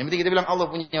sifatnya? Yang penting kita bilang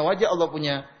Allah punya wajah, Allah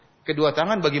punya kedua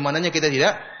tangan, bagaimananya kita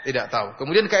tidak tahu.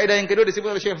 Kemudian kaidah yang kedua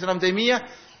disebut oleh Syekh Islam Taimiyah,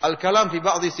 al-kalam fi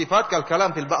ba'dhi sifat kal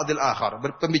kalam fil ba'dil akhar.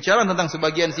 Pembicaraan tentang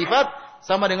sebagian sifat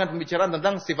sama dengan pembicaraan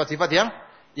tentang sifat-sifat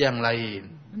yang lain.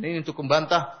 Ini untuk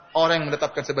membantah orang yang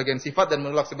menetapkan sebagian sifat dan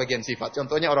menolak sebagian sifat.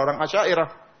 Contohnya orang-orang Asy'ariyah,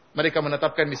 mereka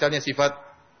menetapkan misalnya sifat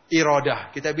iradah.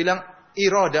 Kita bilang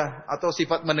iradah atau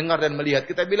sifat mendengar dan melihat.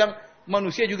 Kita bilang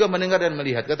manusia juga mendengar dan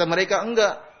melihat. Kata mereka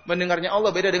enggak. Mendengarnya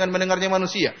Allah beda dengan mendengarnya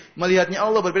manusia. Melihatnya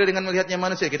Allah berbeda dengan melihatnya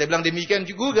manusia. Kita bilang demikian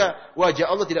juga. Wajah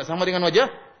Allah tidak sama dengan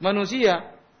wajah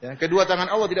manusia. Ya, kedua tangan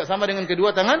Allah tidak sama dengan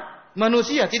kedua tangan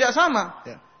manusia. Tidak sama.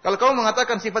 Ya. Kalau kamu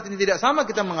mengatakan sifat ini tidak sama,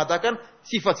 kita mengatakan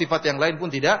sifat-sifat yang lain pun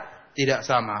tidak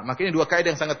sama. Maka ini dua kaidah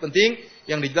yang sangat penting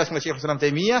yang dijelaskan oleh Syekh Islam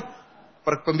Taimiyah.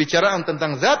 Pembicaraan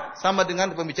tentang zat sama dengan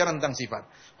pembicaraan tentang sifat.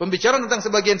 Pembicaraan tentang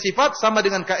sebagian sifat sama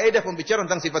dengan kaidah pembicaraan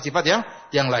tentang sifat-sifat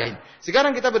yang lain. Sekarang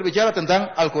kita berbicara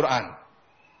tentang Al-Quran.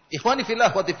 Ikhwani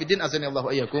fillah wa fiddin azanillahu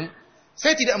ayyakum.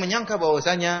 Saya tidak menyangka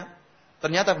bahwasanya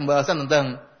ternyata pembahasan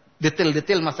tentang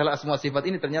detail-detail masalah asma sifat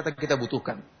ini ternyata kita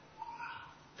butuhkan.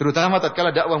 Terutama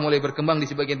tatkala dakwah mulai berkembang di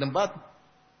sebagian tempat.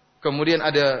 Kemudian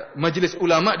ada majelis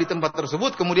ulama di tempat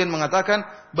tersebut. Kemudian mengatakan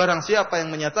barang siapa yang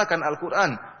menyatakan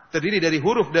Al-Quran terdiri dari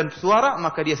huruf dan suara,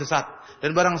 maka dia sesat.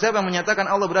 Dan barang siapa yang menyatakan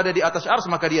Allah berada di atas arsy,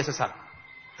 maka dia sesat.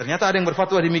 Ternyata ada yang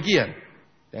berfatwa demikian.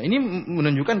 Ya, ini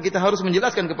menunjukkan kita harus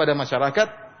menjelaskan kepada masyarakat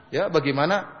ya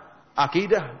bagaimana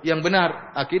akidah yang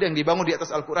benar, akidah yang dibangun di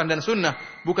atas Al-Quran dan Sunnah,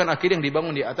 bukan akidah yang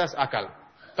dibangun di atas akal.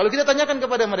 Kalau kita tanyakan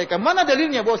kepada mereka, mana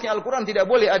dalilnya bahwasanya Al-Quran tidak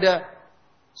boleh ada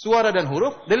suara dan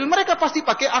huruf? Dalil mereka pasti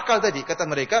pakai akal tadi. Kata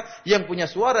mereka, yang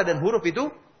punya suara dan huruf itu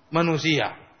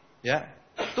manusia. Ya.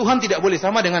 Tuhan tidak boleh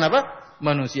sama dengan apa?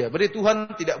 Manusia. Berarti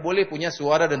Tuhan tidak boleh punya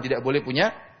suara dan tidak boleh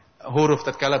punya huruf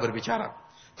tatkala berbicara.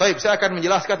 Baik, saya akan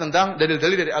menjelaskan tentang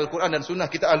dalil-dalil dari Al-Quran dan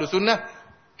Sunnah. Kita Ahlus Sunnah,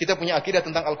 kita punya akidah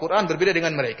tentang Al-Quran berbeda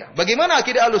dengan mereka. Bagaimana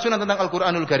akidah Ahlus Sunnah tentang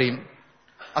Al-Quranul Karim?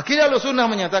 Akidah Ahlus Sunnah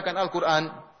menyatakan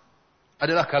Al-Quran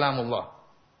adalah kalamullah.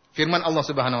 Firman Allah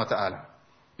Subhanahu wa taala.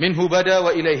 Minhu bada wa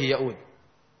ilaihi yaud.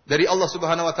 Dari Allah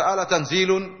Subhanahu wa taala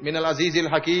tanzilun minal azizil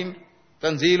hakim,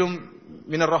 tanzilun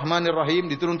minar rahmanir rahim,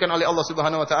 diturunkan oleh Allah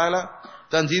Subhanahu wa taala.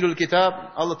 Tanzilul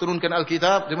kitab, Allah turunkan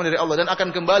Alkitab dari Allah dan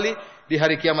akan kembali di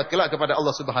hari kiamat kelak kepada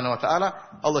Allah Subhanahu wa taala.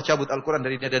 Allah cabut Al-Qur'an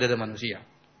dari dada-dada manusia.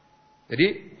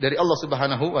 Jadi dari Allah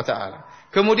Subhanahu wa taala.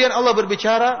 Kemudian Allah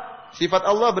berbicara, sifat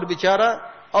Allah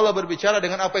berbicara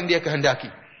dengan apa yang Dia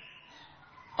kehendaki.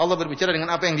 Allah berbicara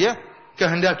dengan apa yang Dia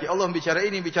kehendaki. Allah bicara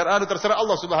ini, bicara itu, terserah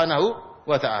Allah Subhanahu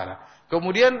wa taala.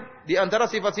 Kemudian di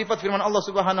antara sifat-sifat firman Allah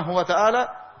Subhanahu wa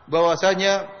taala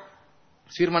bahwasanya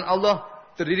firman Allah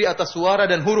terdiri atas suara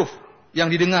dan huruf yang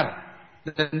didengar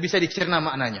dan bisa dicerna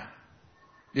maknanya.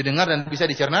 Didengar dan bisa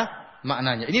dicerna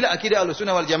maknanya. Inilah akidah Ahlus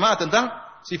Sunnah Wal Jamaah tentang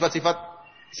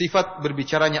sifat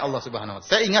berbicaranya Allah Subhanahu wa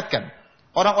taala. Saya ingatkan,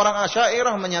 orang-orang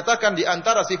Asy'ariyah menyatakan di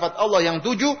antara sifat Allah yang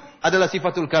 7 adalah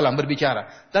sifatul kalam,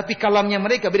 berbicara. Tapi kalamnya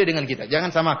mereka beda dengan kita.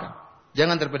 Jangan samakan.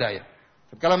 Jangan terpedaya.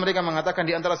 Kalau mereka mengatakan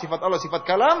di antara sifat Allah sifat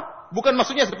kalam, bukan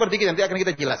maksudnya seperti kita, nanti akan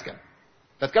kita jelaskan.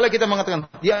 Tatkala kita mengatakan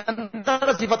di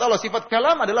antara sifat Allah sifat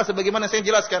kalam adalah sebagaimana saya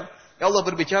jelaskan. Ya Allah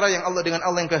berbicara dengan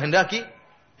Allah yang kehendaki,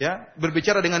 ya,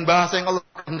 berbicara dengan bahasa yang Allah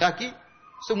kehendaki,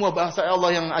 semua bahasa Allah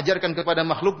yang ajarkan kepada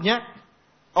makhluknya.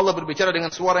 Allah berbicara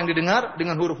dengan suara yang didengar,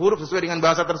 dengan huruf-huruf sesuai dengan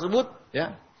bahasa tersebut,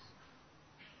 ya.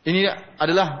 Ini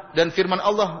adalah dan firman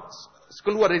Allah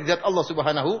keluar dari zat Allah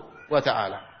Subhanahu wa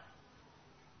taala.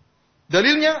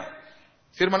 Dalilnya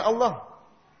firman Allah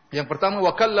yang pertama,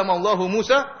 wa kallamallahu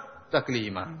Musa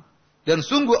taklima. Dan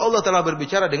sungguh Allah telah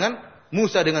berbicara dengan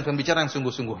Musa dengan pembicaraan yang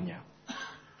sungguh-sungguhnya.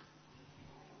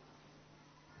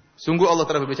 Sungguh Allah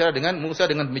telah berbicara dengan Musa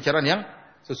dengan pembicaraan yang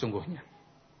sesungguhnya.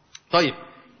 Baik.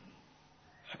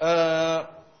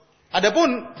 Adapun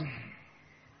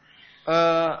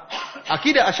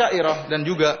akidah Asy'ariyah dan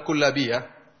juga Kullabiyah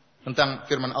tentang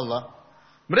firman Allah,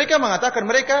 mereka mengatakan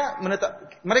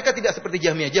mereka tidak seperti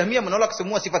Jahmiyah. Jahmiyah menolak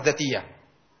semua sifat dzatiyah.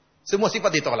 Semua sifat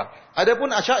ditolak.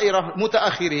 Adapun Asy'ariyah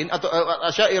mutaakhirin atau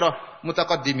Asy'ariyah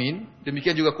mutaqaddimin,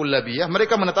 demikian juga Kullabiyah,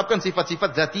 mereka menetapkan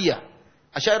sifat-sifat dzatiyah.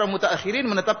 Asy'ariyah mutaakhirin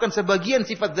menetapkan sebagian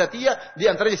sifat dzatiyah, di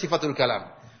antaranya sifatul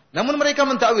kalam. Namun mereka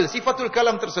mentakwil sifatul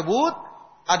kalam tersebut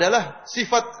adalah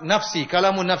sifat nafsi,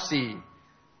 kalamun nafsi.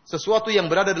 Sesuatu yang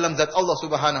berada dalam zat Allah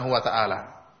Subhanahu wa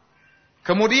taala.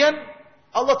 Kemudian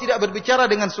Allah tidak berbicara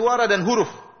dengan suara dan huruf.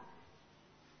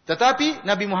 Tetapi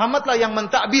Nabi Muhammadlah yang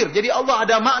mentakbir. Jadi Allah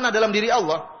ada makna dalam diri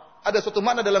Allah, ada suatu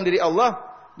makna dalam diri Allah.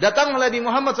 Datang Nabi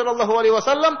Muhammad sallallahu alaihi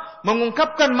wasallam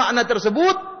mengungkapkan makna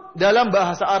tersebut dalam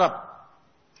bahasa Arab.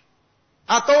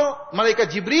 Atau malaikat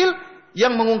Jibril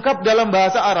yang mengungkap dalam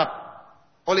bahasa Arab.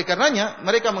 Oleh karenanya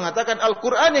mereka mengatakan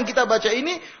Al-Qur'an yang kita baca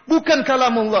ini bukan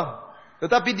kalamullah,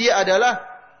 tetapi dia adalah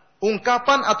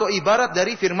ungkapan atau ibarat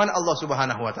dari firman Allah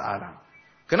Subhanahu wa taala.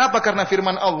 Kenapa? Karena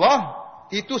firman Allah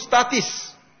itu statis,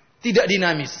 tidak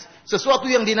dinamis. Sesuatu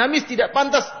yang dinamis tidak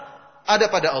pantas ada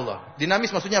pada Allah.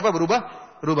 Dinamis maksudnya apa?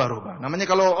 Berubah-ubah. Namanya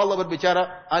kalau Allah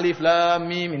berbicara alif lam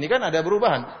mim, ini kan ada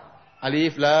perubahan.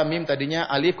 Alif lam mim, tadinya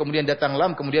alif kemudian datang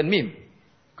lam kemudian mim.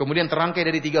 Kemudian terangkai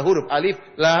dari 3 huruf, alif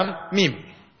lam mim.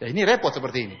 Ya, ini repot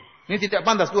seperti ini. Ini tidak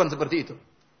pantas Tuhan seperti itu.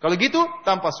 Kalau gitu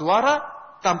tanpa suara,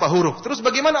 tanpa huruf. Terus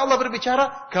bagaimana Allah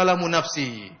berbicara? Kalamun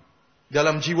nafsi,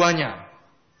 dalam jiwanya.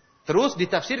 Terus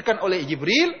ditafsirkan oleh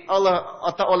Jibril Allah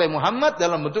atau oleh Muhammad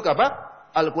dalam bentuk apa?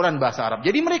 Al-Quran bahasa Arab.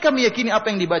 Jadi mereka meyakini apa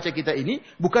yang dibaca kita ini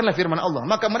bukanlah firman Allah.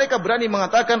 Maka mereka berani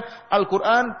mengatakan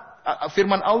Al-Quran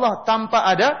firman Allah tanpa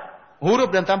ada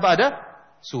huruf dan tanpa ada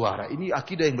suara. Ini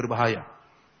akidah yang berbahaya.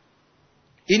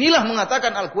 Inilah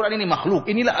mengatakan Al-Quran ini makhluk.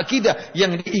 Inilah akidah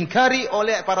yang diingkari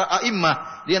oleh para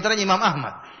a'immah. Di antaranya Imam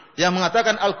Ahmad. Yang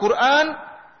mengatakan Al-Quran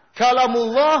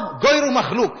kalamullah ghairu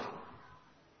makhluk.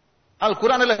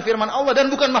 Al-Quran adalah firman Allah dan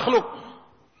bukan makhluk.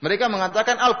 Mereka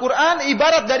mengatakan Al-Quran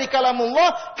ibarat dari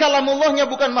kalamullah. Kalamullahnya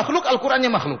bukan makhluk, Al-Qurannya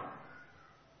makhluk.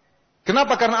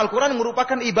 Kenapa? Karena Al-Quran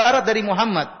merupakan ibarat dari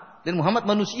Muhammad. Dan Muhammad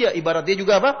manusia, ibarat dia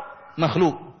juga apa?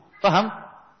 Makhluk. Paham?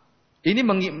 Ini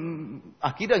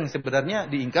akidah yang sebenarnya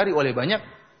diingkari oleh banyak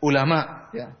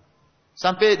ulama. Ya.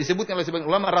 Sampai disebutkan oleh sebagian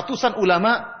ulama, ratusan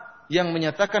ulama yang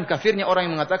menyatakan kafirnya orang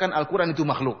yang mengatakan Al-Quran itu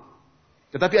makhluk.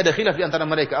 Tetapi ada khilaf di antara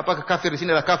mereka. Apakah kafir di sini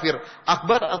adalah kafir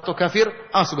akbar atau kafir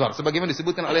asghar? Sebagaimana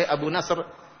disebutkan oleh Abu Nasr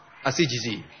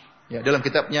As-Sijizi. Ya, dalam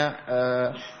kitabnya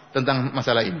tentang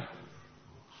masalah ini.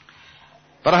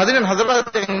 Para hadirin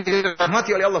hadirat yang dirahmati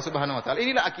oleh Allah Subhanahu wa taala,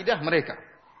 inilah akidah mereka.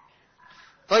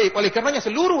 Baik, oleh karenanya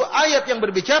seluruh ayat yang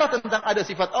berbicara tentang ada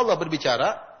sifat Allah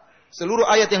berbicara, seluruh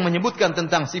ayat yang menyebutkan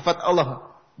tentang sifat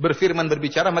Allah berfirman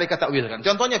berbicara, mereka takwilkan.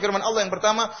 Contohnya firman Allah yang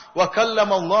pertama, wa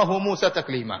kallamallahu Musa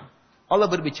taklima.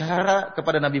 Allah berbicara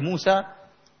kepada Nabi Musa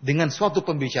dengan suatu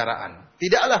pembicaraan.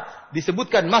 Tidaklah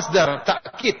disebutkan masdar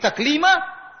ta'kid taklima.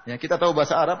 Ya, kita tahu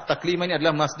bahasa Arab, taklima ini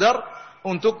adalah masdar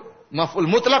untuk maf'ul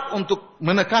mutlak, untuk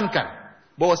menekankan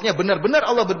bahwasanya benar-benar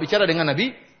Allah berbicara dengan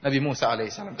Nabi Musa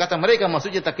alaihissalam. Kata mereka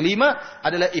maksudnya taklima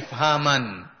adalah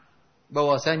ifhaman.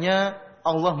 Bahwasanya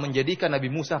Allah menjadikan Nabi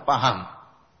Musa paham.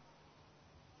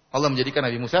 Allah menjadikan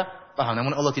Nabi Musa paham,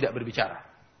 namun Allah tidak berbicara.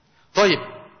 Baik.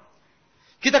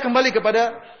 Kita kembali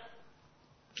kepada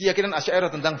keyakinan Asy'ariyah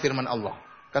tentang firman Allah.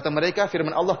 Kata mereka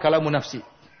firman Allah kalamun nafsi.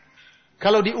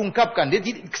 Kalau diungkapkan, dia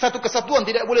satu kesatuan,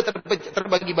 tidak boleh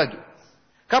terbagi-bagi.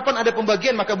 Kapan ada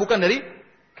pembagian maka bukan dari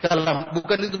kalam,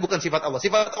 bukan sifat Allah.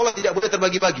 Sifat Allah tidak boleh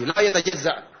terbagi-bagi. La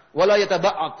yatajazza wa la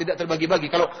yataba'ad, tidak terbagi-bagi.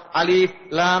 Kalau alif,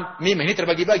 lam, mim ini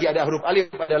terbagi-bagi, ada huruf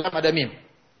alif, ada lam, ada mim.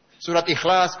 Surat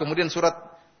Ikhlas, kemudian surat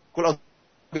Qul a'udzu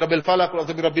birabbil falaq, Qul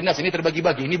a'udzu birabbin nas, ini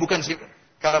terbagi-bagi. Ini bukan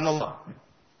kalam Allah.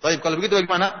 Baik, kalau begitu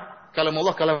bagaimana? Kalam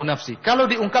Allah kalam nafsi. Kalau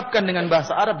diungkapkan dengan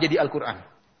bahasa Arab jadi Al-Qur'an.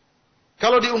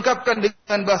 Kalau diungkapkan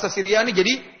dengan bahasa Syriani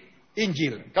jadi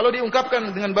Injil. Kalau diungkapkan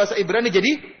dengan bahasa Ibrani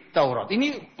jadi Taurat.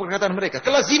 Ini perkataan mereka.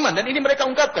 Kelaziman. Dan ini mereka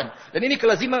ungkapkan. Dan ini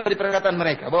kelaziman dari perkataan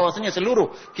mereka. Bahwasanya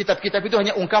seluruh kitab-kitab itu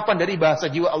hanya ungkapan dari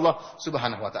bahasa jiwa Allah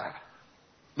Subhanahu wa ta'ala.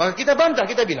 Maka kita bantah,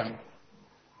 kita bilang.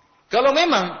 Kalau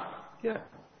memang ya,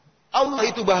 Allah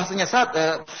itu bahasanya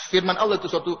firman Allah itu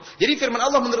suatu. Jadi firman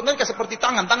Allah menurut mereka seperti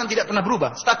tangan. Tangan tidak pernah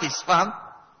berubah. Statis. Paham?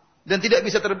 Dan tidak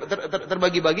bisa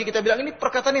terbagi-bagi. Kita bilang ini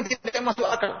perkataan yang tidak masuk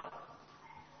akal.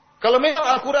 Kalau memang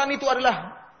Al-Quran itu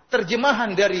adalah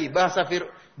terjemahan dari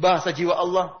bahasa jiwa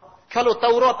Allah, Kalau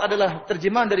Taurat adalah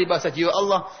terjemahan dari bahasa jiwa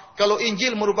Allah, kalau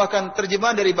Injil merupakan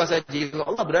terjemahan dari bahasa jiwa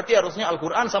Allah, berarti harusnya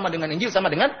Al-Quran sama dengan Injil, sama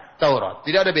dengan Taurat.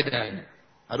 Tidak ada bedanya.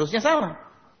 Harusnya sama.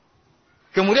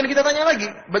 Kemudian kita tanya lagi,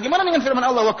 bagaimana dengan firman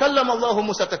Allah? Wa kallamallahu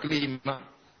Musa taklima.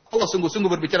 Allah sungguh-sungguh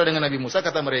berbicara dengan Nabi Musa,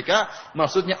 kata mereka,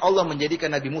 maksudnya Allah menjadikan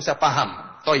Nabi Musa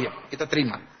paham. Toyib, kita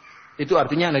terima. Itu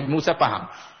artinya Nabi Musa paham.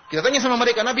 Kita tanya sama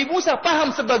mereka, Nabi Musa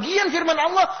paham sebagian firman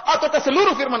Allah atau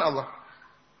seluruh firman Allah?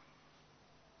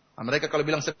 Nah, mereka kalau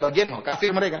bilang sebagian, mau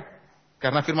kafir mereka.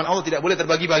 Karena firman Allah tidak boleh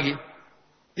terbagi-bagi.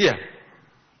 Iya.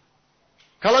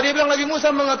 Kalau dia bilang Nabi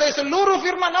Musa mengatai seluruh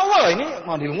firman Allah, ini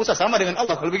Nabi Musa sama dengan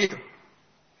Allah kalau begitu.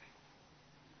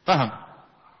 Paham?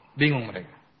 Bingung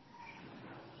mereka.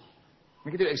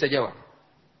 Mereka tidak bisa jawab.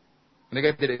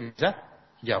 Mereka tidak bisa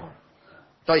jawab.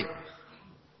 Baik.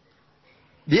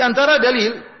 Di antara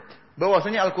dalil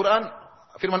bahwasanya Al-Quran,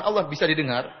 firman Allah bisa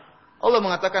didengar, Allah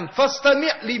mengatakan,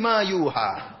 "Fastami' lima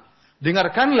yuha."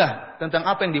 Dengarkanlah tentang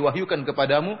apa yang diwahyukan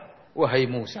kepadamu, wahai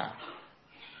Musa.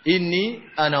 Inni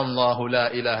anallahu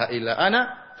la ilaha illa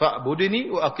ana fa'budni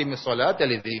wa aqimis salata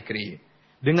li dzikri.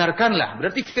 Dengarkanlah,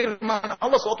 berarti firman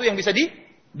Allah sesuatu yang bisa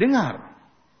didengar.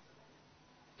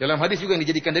 Dalam hadis juga yang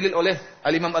dijadikan dalil oleh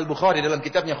Al-Imam Al-Bukhari dalam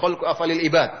kitabnya Khalqu Afalil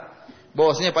Ibad,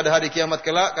 bahwasanya pada hari kiamat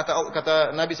kelak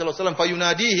kata Nabi sallallahu alaihi wasallam,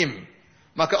 fayunadihim,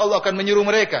 maka Allah akan menyuruh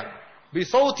mereka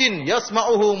bisautin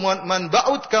yasma'uhu man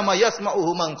ba'ud kama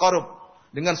yasma'uhu man qarab,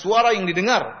 dengan suara yang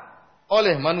didengar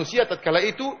oleh manusia tatkala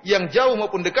itu yang jauh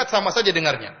maupun dekat sama saja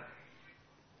dengarnya.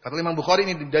 Kata Imam Bukhari,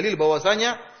 ini dalil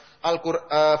bahwasanya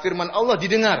firman Allah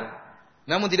didengar,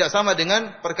 namun tidak sama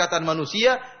dengan perkataan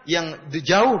manusia yang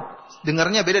jauh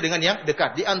dengarnya beda dengan yang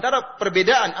dekat. Di antara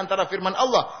perbedaan antara firman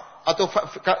Allah atau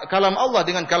kalam Allah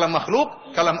dengan kalam makhluk,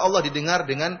 kalam Allah didengar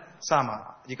dengan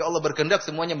sama. Jika Allah berkehendak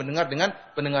semuanya mendengar dengan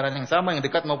pendengaran yang sama, yang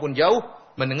dekat maupun jauh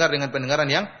mendengar dengan pendengaran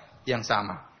yang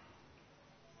sama.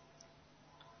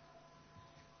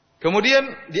 Kemudian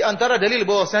di antara dalil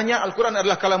bahwasanya Al-Quran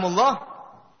adalah kalamullah,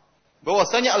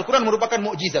 bahwasanya Al-Quran merupakan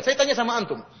mukjizat. Saya tanya sama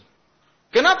antum,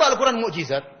 kenapa Al-Quran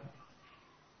mukjizat?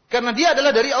 Karena dia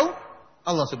adalah dari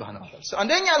Allah Subhanahu wa taala.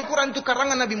 Seandainya Al-Quran itu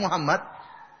karangan Nabi Muhammad,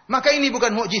 maka ini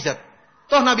bukan mukjizat.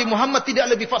 Toh Nabi Muhammad tidak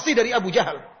lebih fasih dari Abu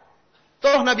Jahal.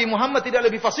 Toh Nabi Muhammad tidak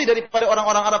lebih fasih daripada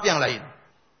orang-orang Arab yang lain.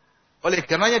 Oleh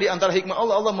karenanya di antara hikmah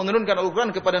Allah menurunkan Al-Quran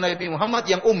kepada Nabi Muhammad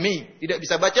yang ummi, tidak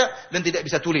bisa baca dan tidak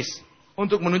bisa tulis,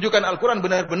 untuk menunjukkan Al-Quran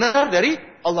benar-benar dari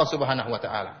Allah Subhanahu wa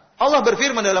taala. Allah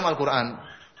berfirman dalam Al-Quran,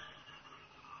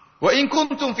 "Wa in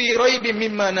kuntum fi raibin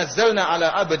mimma nazzalna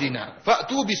ala abdina,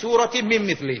 fa'tu bi suratin min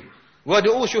mithli,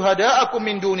 wad'u syuhada'akum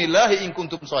min dunillahi in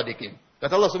kuntum shadiqin."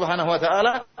 Kata Allah Subhanahu wa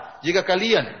taala, jika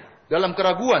kalian dalam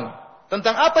keraguan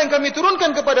tentang apa yang kami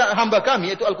turunkan kepada hamba kami,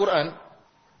 yaitu Al-Quran,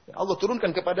 Allah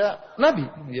turunkan kepada Nabi.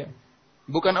 Ya.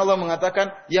 Bukan Allah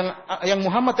mengatakan yang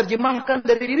Muhammad terjemahkan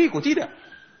dari diriku, tidak.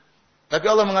 Tapi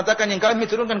Allah mengatakan yang kami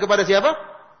turunkan kepada siapa?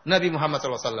 Nabi Muhammad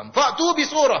SAW. Fa'tu bi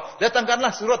surah,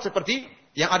 datangkanlah surat seperti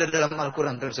yang ada dalam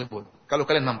Al-Quran tersebut. Kalau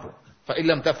kalian mampu.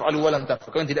 Fa'illam taf'alu wa lam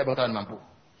taf'alu, kalian tidak bakalan mampu.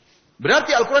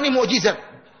 Berarti Al-Quran ini mukjizat.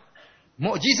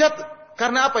 Mukjizat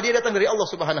karena apa? Dia datang dari Allah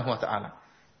Subhanahu wa taala.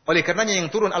 Oleh karenanya yang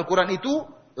turun Al-Quran itu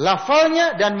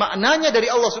lafalnya dan maknanya dari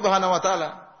Allah Subhanahu wa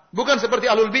taala. Bukan seperti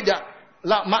ahlul bidah,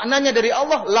 maknanya dari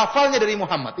Allah, lafalnya dari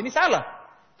Muhammad. Ini salah.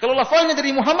 Kalau lafalnya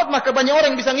dari Muhammad, maka banyak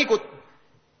orang yang bisa ngikut.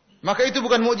 Maka itu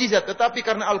bukan mukjizat, tetapi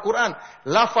karena Al-Quran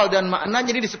lafal dan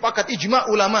maknanya ini disepakat ijma'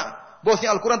 ulama.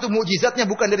 Bahwasanya Al-Quran itu mukjizatnya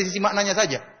bukan dari sisi maknanya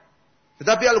saja,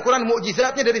 tetapi Al-Quran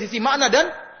mukjizatnya dari sisi makna dan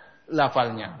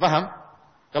lafalnya. Paham?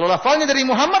 Kalau lafalnya dari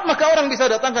Muhammad, maka orang bisa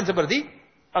datangkan seperti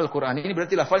Al-Quran. Ini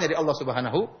berarti lafalnya dari Allah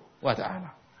Subhanahu wa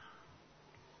taala.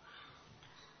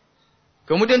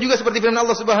 Kemudian juga seperti firman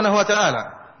Allah Subhanahu wa taala,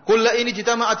 "Qul la in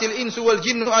jitama'atil insu wal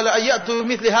jinnu ala ayatu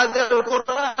mithli hadzal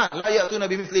Qur'an, la ya'tuna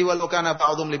bimithlihi walau kana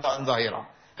ba'dhum li ba'dhin dhahira."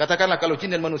 Katakanlah kalau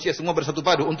jin dan manusia semua bersatu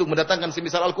padu untuk mendatangkan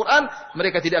semisal Al-Quran,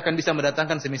 mereka tidak akan bisa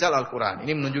mendatangkan semisal Al-Quran.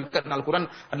 Ini menunjukkan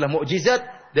Al-Quran adalah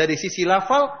mukjizat dari sisi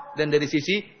lafal dan dari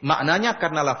sisi maknanya,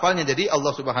 karena lafalnya jadi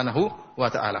Allah Subhanahu wa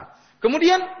taala.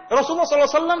 Kemudian Rasulullah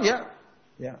SAW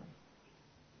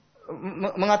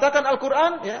mengatakan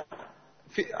Al-Quran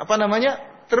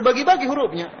terbagi-bagi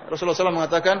hurufnya. Rasulullah SAW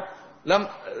mengatakan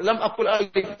lam aqul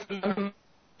alif lam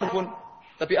harfun,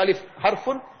 tapi alif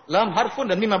harfun, lam harfun,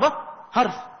 dan mim apa?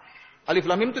 Harf. Alif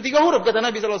lam mim itu 3 huruf kata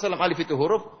Nabi SAW. Alif itu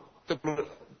huruf 10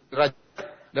 derajat,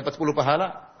 dapat 10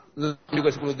 pahala, lam juga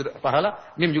 10 pahala,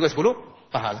 mim juga 10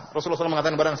 pahala. Rasulullah SAW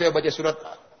mengatakan barang saya baca surat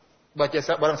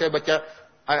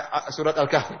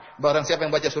Al-Kahfi, barang siapa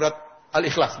yang baca surat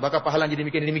Al-Ikhlas, maka pahalanya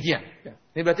demikian.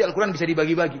 Ini berarti Al-Quran bisa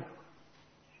dibagi-bagi.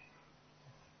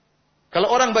 Kalau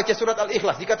orang baca surat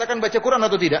Al-Ikhlas, dikatakan baca Quran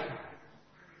atau tidak?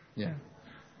 Ya.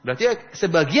 Berarti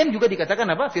sebagian juga dikatakan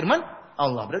apa? Firman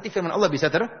Allah. Berarti firman Allah bisa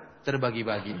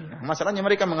terbagi-bagi. Nah, masalahnya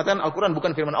mereka mengatakan Al-Quran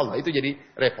bukan firman Allah. Itu jadi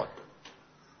repot.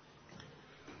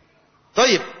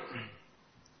 Taib.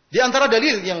 Di antara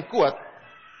dalil yang kuat,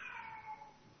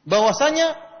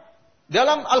 bahwasanya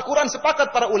dalam Al-Quran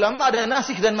sepakat para ulama ada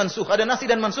nasikh dan mansukh. Ada nasikh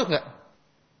dan mansukh enggak?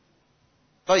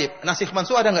 Taib. Nasikh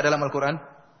mansukh ada enggak dalam Al-Quran?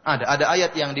 Ada. Ada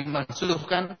ayat yang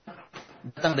dimansukhkan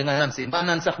datang dengan nasikh. Ma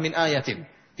nansakh min ayatin.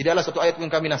 Tidaklah suatu ayat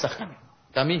pun kami nasahkan.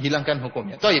 Kami hilangkan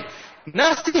hukumnya. Taib.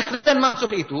 Nasikh dan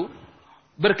mansukh itu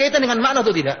berkaitan dengan makna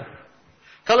atau tidak?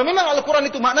 Kalau memang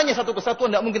Al-Quran itu maknanya satu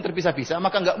kesatuan, tidak mungkin terpisah-pisah,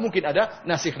 maka nggak mungkin ada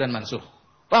nasikh dan mansukh.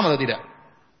 Paham atau tidak?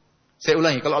 Saya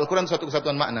ulangi, kalau Al-Quran satu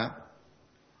kesatuan makna,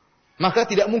 maka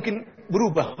tidak mungkin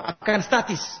berubah, akan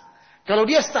statis. Kalau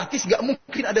dia statis, nggak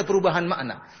mungkin ada perubahan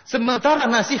makna. Sementara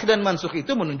nasikh dan mansukh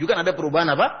itu menunjukkan ada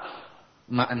perubahan apa?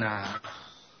 Makna.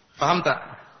 Paham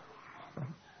tak?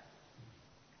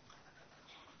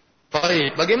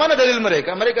 Baik, bagaimana dalil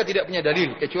mereka? Mereka tidak punya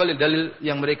dalil kecuali dalil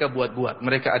yang mereka buat-buat,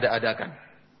 mereka ada-adakan.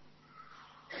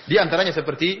 Di antaranya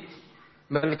seperti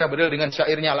mereka berdalil dengan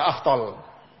syairnya Al-Ahtal.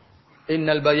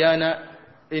 Innal bayan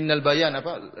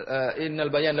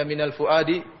la minal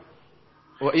fuadi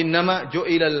wa innama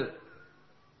ju'ilal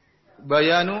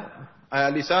bayanu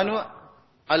lisanu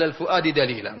alal fuadi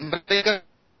dalila.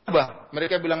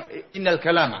 Mereka bilang innal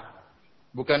kalama.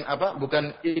 Bukan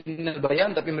innal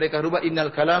bayan, tapi mereka rubah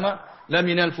innal kalama la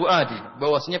minal fuadi,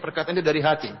 bahwasanya perkataan itu dari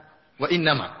hati. Wa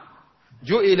innama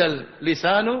ju'ilal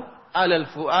lisanu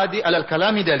alal fuadi alal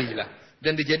kalami dalila,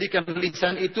 dan dijadikan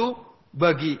lisan itu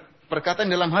bagi perkataan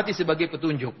dalam hati sebagai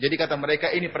petunjuk. Jadi kata mereka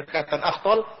ini perkataan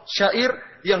Ahtal, syair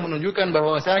yang menunjukkan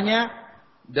bahwasanya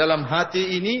dalam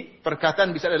hati ini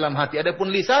perkataan bisa dalam hati.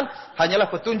 Adapun lisan hanyalah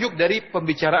petunjuk dari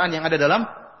pembicaraan yang ada dalam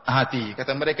hati.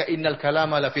 Kata mereka innal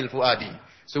kalama la fil fuadi.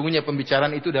 Sungguhnya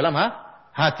pembicaraan itu dalam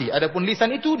hati. Adapun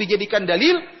lisan itu dijadikan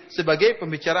dalil sebagai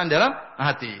pembicaraan dalam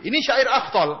hati. Ini syair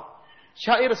Ahtal.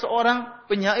 Syair seorang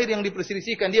penyair yang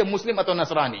diperselisihkan dia muslim atau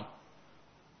Nasrani.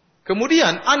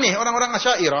 Kemudian aneh orang-orang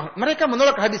Asy'ariyah, mereka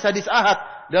menolak hadis-hadis ahad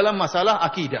dalam masalah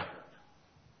akidah.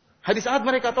 Hadis ahad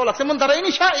mereka tolak. Sementara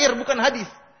ini syair bukan hadis.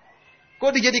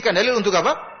 Kok dijadikan dalil untuk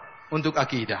apa? Untuk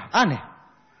akidah. Aneh.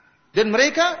 Dan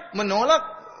mereka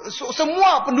menolak.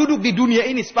 Semua penduduk di dunia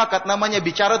ini sepakat namanya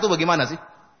bicara itu bagaimana sih?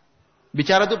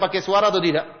 Bicara itu pakai suara atau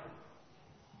tidak?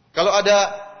 Kalau ada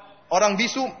orang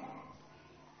bisu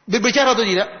berbicara atau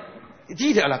tidak?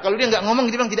 Tidaklah. Kalau dia nggak ngomong,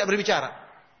 dia bilang tidak berbicara.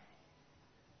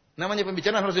 Namanya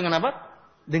pembicaraan harus dengan apa?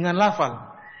 Dengan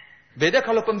lafal. Beda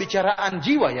kalau pembicaraan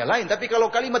jiwa ya lain. Tapi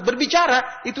kalau kalimat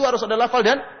berbicara itu harus ada lafal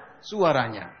dan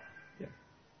suaranya.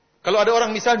 Kalau ada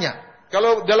orang misalnya,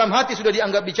 kalau dalam hati sudah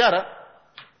dianggap bicara.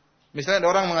 Misalnya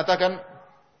ada orang mengatakan,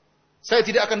 saya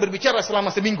tidak akan berbicara selama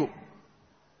seminggu.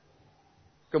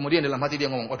 Kemudian dalam hati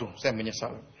dia ngomong, aduh saya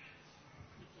menyesal.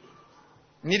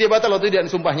 Ini dia batal atau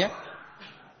tidak sumpahnya?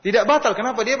 Tidak batal,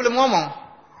 kenapa? Dia belum ngomong.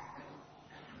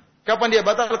 Kapan dia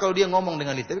batal? Kalau dia ngomong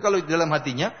dengan lisan. Tapi kalau dalam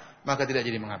hatinya, maka tidak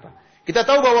jadi mengapa. Kita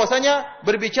tahu bahwasanya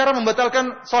berbicara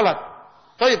membatalkan sholat.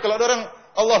 Taib, kalau ada orang,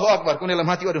 Allahu Akbar, kemudian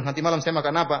dalam hati, aduh nanti malam saya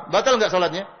makan apa? Batal nggak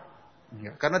sholatnya?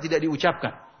 Enggak, karena tidak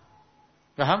diucapkan.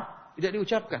 Paham? Tidak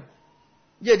diucapkan.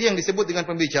 Jadi yang disebut dengan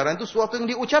pembicaraan itu sesuatu yang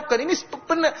diucapkan. Ini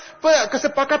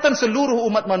kesepakatan seluruh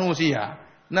umat manusia.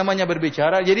 Namanya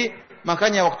berbicara. Jadi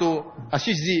makanya waktu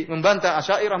Asy'ari membantah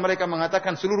Asy'ariyah, mereka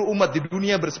mengatakan seluruh umat di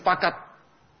dunia bersepakat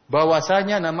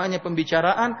bahwasanya namanya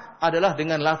pembicaraan adalah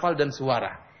dengan lafal dan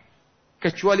suara.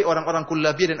 Kecuali orang-orang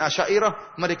Kullabiyah dan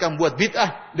Asy'ariyah, mereka membuat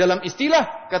bid'ah dalam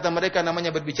istilah, kata mereka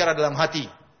namanya berbicara dalam hati.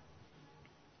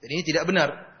 Jadi ini tidak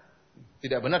benar.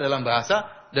 Tidak benar dalam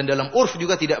bahasa dan dalam urf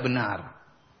juga tidak benar.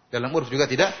 Dalam urf juga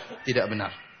tidak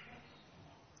benar.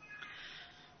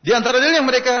 Di antara dalil yang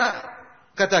mereka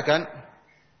katakan,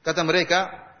 kata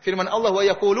mereka, firman Allah wa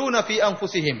yaquluna fi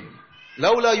anfusihim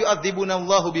laula yu'adzibuna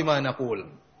Allahu bima naqul.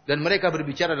 Dan mereka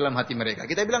berbicara dalam hati mereka.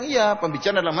 Kita bilang iya,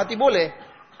 pembicaraan dalam hati boleh.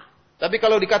 Tapi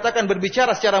kalau dikatakan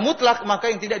berbicara secara mutlak,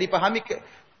 maka yang tidak dipahami,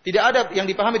 tidak ada yang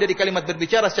dipahami dari kalimat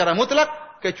berbicara secara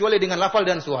mutlak kecuali dengan lafal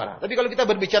dan suara. Tapi kalau kita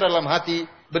berbicara dalam hati,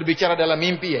 berbicara dalam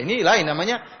mimpi, ya ini lain,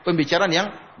 namanya pembicaraan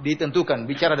yang ditentukan,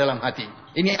 bicara dalam hati.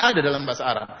 Ini ada dalam bahasa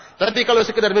Arab. Tapi kalau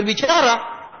sekedar berbicara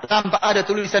tanpa ada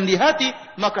tulisan di hati,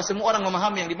 maka semua orang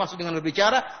memahami yang dimaksud dengan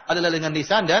berbicara adalah dengan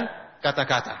lisan dan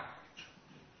kata-kata.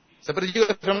 Seperti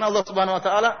juga firman Allah Subhanahu wa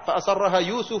taala, fa asarraha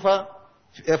Yusufu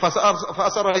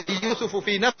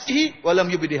fi nafsihi wa lam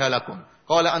yubdiha lakum.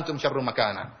 Qala antum syarrun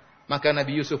makana. Maka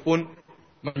Nabi Yusuf pun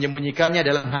menyembunyikannya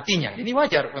dalam hatinya. Ini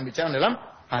wajar pembicaraan dalam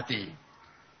hati.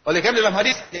 Oleh karena dalam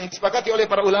hadis yang disepakati oleh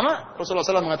para ulama, Rasulullah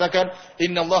SAW mengatakan,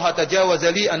 "Innallaha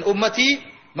tajawaza li an ummati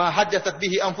ma haddatsat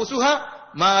bihi anfusuha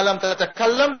ma lam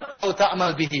tatakallam atau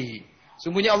ta'mal bihi.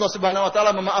 Sungguhnya Allah Subhanahu wa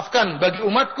taala memaafkan bagi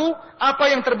umatku apa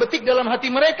yang terbetik dalam hati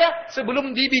mereka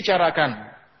sebelum dibicarakan.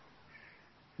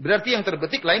 Berarti yang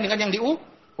terbetik lain dengan yang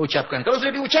diucapkan. Kalau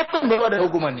sudah diucapkan baru ada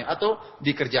hukumannya atau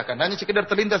dikerjakan. Hanya sekedar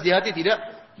terlintas di hati tidak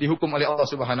dihukum oleh Allah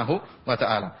Subhanahu wa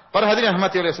taala. Para hadirin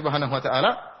rahmati oleh Subhanahu wa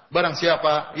taala, barang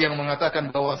siapa yang mengatakan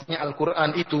bahwasanya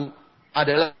Al-Qur'an itu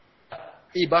adalah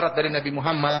ibarat dari Nabi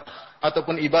Muhammad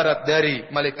ataupun ibarat dari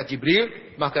malaikat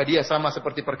Jibril, maka dia sama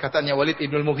seperti perkataannya Walid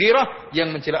ibn al-Mughirah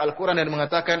yang mencela Al-Qur'an dan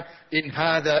mengatakan in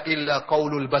hadza illa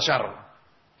qaulul bashar.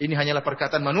 Ini hanyalah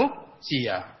perkataan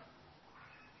manusia.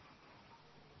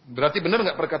 Berarti benar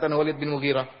enggak perkataan Walid bin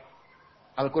Mughirah?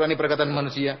 Al-Qur'an ini perkataan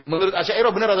manusia. Menurut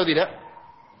Asy'ariyah benar atau tidak?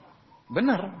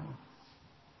 Benar.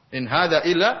 In hadza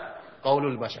illa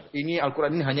qaulul bashar. Ini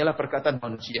Al-Qur'an ini hanyalah perkataan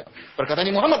manusia. Perkataan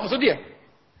Muhammad maksud dia.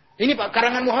 Ini Pak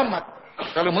karangan Muhammad.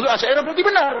 Kalau menurut Asy'ariyah berarti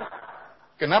benar.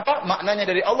 Kenapa? Maknanya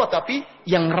dari Allah tapi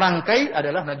yang rangkai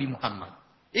adalah Nabi Muhammad.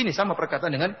 Ini sama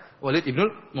perkataan dengan Walid ibn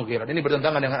Mughirah. Ini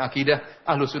bertentangan dengan akidah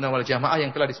Ahlus Sunnah Wal Jamaah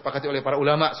yang telah disepakati oleh para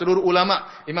ulama, seluruh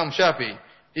ulama, Imam Syafi'i,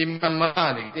 Imam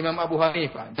Malik, Imam Abu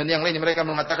Hanifah dan yang lainnya, mereka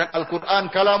mengatakan Al-Qur'an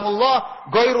kalamullah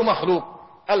ghairu makhluk.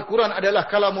 Al-Qur'an adalah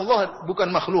kalamullah, bukan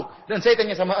makhluk. Dan saya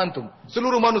tanya sama antum,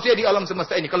 seluruh manusia di alam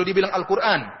semesta ini kalau dibilang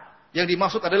Al-Qur'an, yang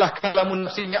dimaksud adalah kalamun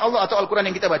nafsinya Allah atau Al-Qur'an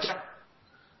yang kita baca?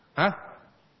 Hah?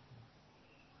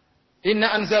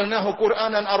 Inna anzalnahu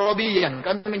Qur'anan Arabiyyan.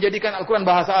 Kami menjadikan Al-Qur'an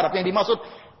bahasa Arab. Yang dimaksud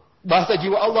bahasa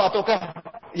jiwa Allah ataukah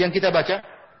yang kita baca?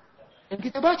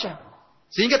 Yang kita baca.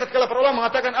 Sehingga tatkala para ulama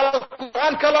mengatakan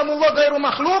Al-Qur'an kalamullah ghairu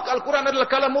makhluk, Al-Qur'an adalah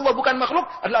kalamullah bukan makhluk,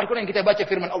 adalah Al-Qur'an yang kita baca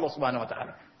firman Allah Subhanahu wa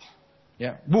taala.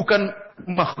 Ya, bukan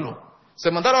makhluk.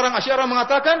 Sementara orang Asy'ariyah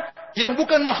mengatakan yang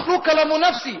bukan makhluk kalamun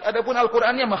nafsi, adapun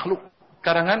Al-Qur'annya makhluk.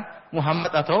 Karangan Muhammad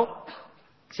atau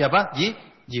siapa?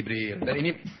 Jibril. Dan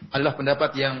ini adalah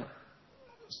pendapat yang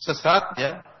sesat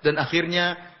ya, dan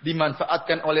akhirnya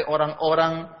dimanfaatkan oleh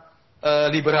orang-orang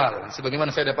liberal. Sebagaimana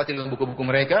saya dapati dalam buku-buku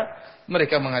mereka,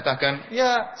 mereka mengatakan,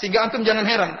 ya sehingga antum jangan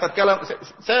heran. Tatkala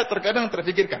saya terkadang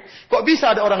terfikirkan, kok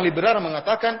bisa ada orang liberal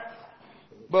mengatakan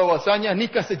bahwasanya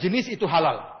nikah sejenis itu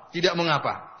halal, tidak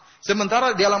mengapa.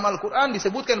 Sementara di dalam Al-Qur'an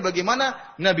disebutkan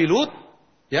bagaimana Nabi Lut,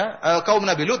 ya kaum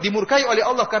Nabi Lut dimurkai oleh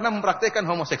Allah karena mempraktikkan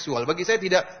homoseksual. Bagi saya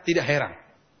tidak heran,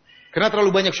 karena terlalu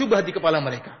banyak syubhat di kepala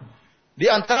mereka. Di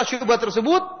antara syubhat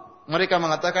tersebut, mereka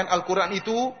mengatakan Al-Qur'an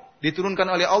itu diturunkan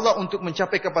oleh Allah untuk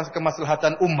mencapai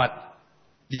kemaslahatan umat.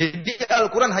 Jadi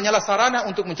Al-Quran hanyalah sarana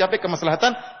untuk mencapai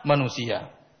kemaslahatan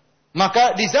manusia.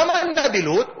 Maka di zaman Nabi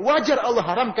Lut, wajar Allah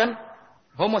haramkan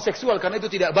homoseksual karena itu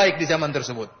tidak baik di zaman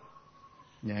tersebut.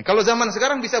 Ya, kalau zaman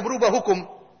sekarang bisa berubah hukum.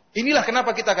 Inilah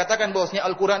kenapa kita katakan bahwasanya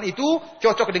Al-Quran itu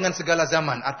cocok dengan segala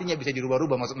zaman. Artinya bisa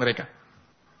dirubah-rubah maksud mereka.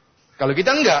 Kalau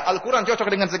kita enggak, Al-Quran cocok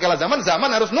dengan segala zaman, zaman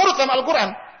harus nurut sama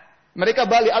Al-Quran. Mereka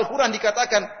balik Al-Quran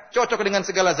dikatakan cocok dengan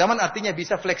segala zaman, artinya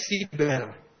bisa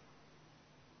fleksibel.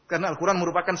 Karena Al-Quran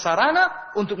merupakan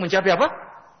sarana untuk mencapai apa?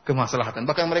 Kemaslahatan.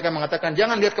 Bahkan mereka mengatakan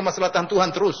jangan lihat kemaslahatan Tuhan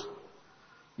terus.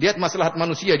 Lihat maslahat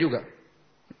manusia juga.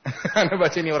 Anda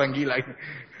baca ini orang gila.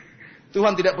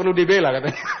 Tuhan tidak perlu dibela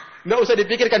katanya. Tidak usah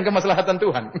dipikirkan kemaslahatan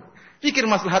Tuhan. Pikir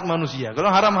maslahat manusia.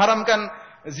 Kalau haram-haramkan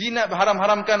zina,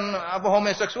 haram-haramkan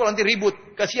homoseksual, nanti ribut.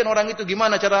 Kasihan orang itu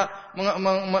gimana cara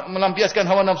melampiaskan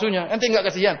hawa nafsunya. Nanti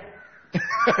enggak kasihan.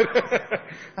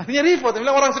 Artinya ribut.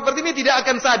 Orang seperti ini tidak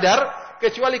akan sadar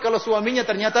kecuali kalau suaminya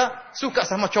ternyata suka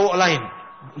sama cowok lain.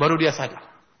 Baru dia sadar.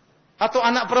 Atau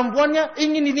anak perempuannya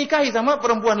ingin dinikahi sama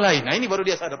perempuan lain. Nah ini baru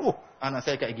dia sadar. Anak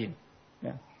saya kayak gini.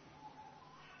 Ya.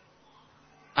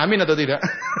 Amin atau tidak?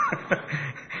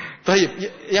 Baik.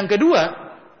 Yang kedua,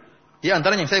 di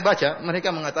antaranya yang saya baca, mereka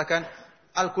mengatakan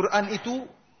Al-Quran itu,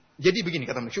 jadi begini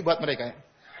kata mereka, syubhat mereka.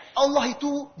 Allah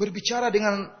itu berbicara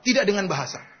tidak dengan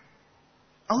bahasa.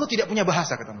 Allah tidak punya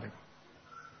bahasa kata mereka.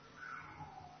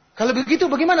 Kalau begitu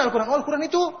bagaimana Al-Quran? Al-Quran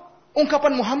itu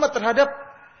ungkapan Muhammad terhadap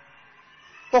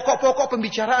pokok-pokok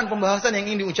pembicaraan, pembahasan yang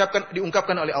ingin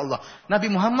diungkapkan oleh Allah. Nabi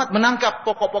Muhammad menangkap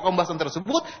pokok-pokok pembahasan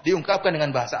tersebut, diungkapkan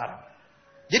dengan bahasa Arab.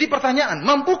 Jadi pertanyaan,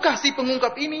 mampukah si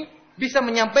pengungkap ini bisa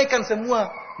menyampaikan semua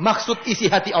maksud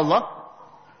isi hati Allah?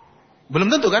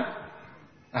 Belum tentu kan?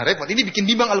 Nah repot, ini bikin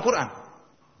bimbang Al-Quran.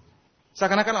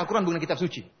 Seakan-akan Al-Quran bukan kitab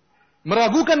suci.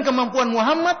 Meragukan kemampuan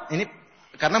Muhammad, ini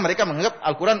karena mereka menganggap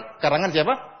Al-Quran karangan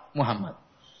siapa? Muhammad.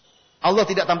 Allah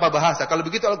tidak tanpa bahasa. Kalau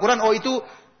begitu Al-Quran, itu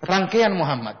rangkaian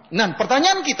Muhammad. Nah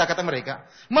pertanyaan kita, kata mereka,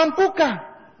 mampukah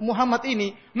Muhammad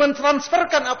ini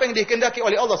mentransferkan apa yang dikehendaki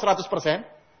oleh Allah 100%?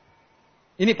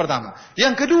 Ini pertama.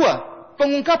 Yang kedua,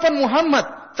 pengungkapan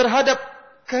Muhammad terhadap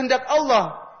kehendak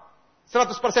Allah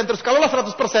 100% terus. Kalaulah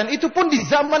 100%, itu pun di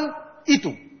zaman itu.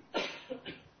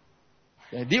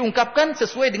 Ya, diungkapkan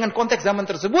sesuai dengan konteks zaman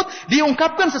tersebut,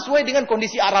 diungkapkan sesuai dengan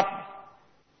kondisi Arab.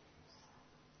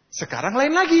 Sekarang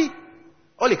lain lagi.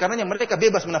 Oleh karenanya mereka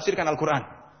bebas menafsirkan Al-Quran.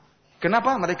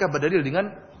 Kenapa? Mereka berdalil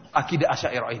dengan akidah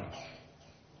Asy'ariyah ini.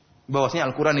 Bahwasanya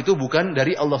Al-Quran itu bukan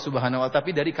dari Allah Subhanahu wa Ta'ala,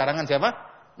 tapi dari karangan siapa?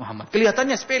 Muhammad.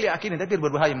 Kelihatannya sepele akidah, tapi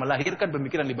berbahaya, melahirkan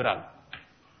pemikiran liberal.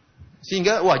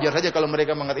 Sehingga wajar saja kalau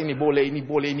mereka mengatakan ini boleh,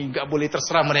 ini enggak boleh,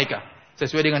 terserah mereka.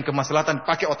 Sesuai dengan kemaslahatan,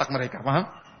 pakai otak mereka. Paham?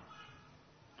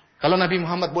 Kalau Nabi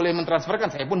Muhammad boleh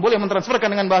mentransferkan, saya pun boleh mentransferkan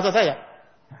dengan bahasa saya.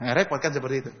 Nah, repot kan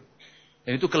seperti itu.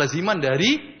 Dan itu kelaziman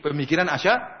dari pemikiran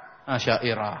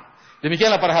Asy'ariyah.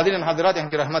 Demikianlah para hadirin dan hadirat yang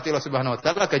dirahmati Allah Subhanahu wa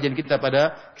taala, kajian kita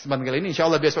pada kesempatan kali ini.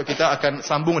 Insyaallah besok kita akan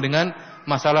sambung dengan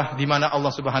masalah di mana Allah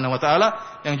Subhanahu wa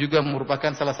taala, yang juga merupakan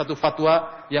salah satu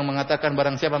fatwa yang mengatakan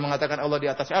barang siapa mengatakan Allah di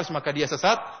atas arsy maka dia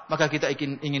sesat. Maka kita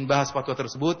ingin bahas fatwa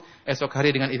tersebut esok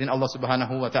hari dengan izin Allah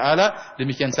Subhanahu wa taala.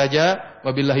 Demikian saja,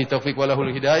 wabillahi taufik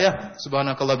walahul hidayah.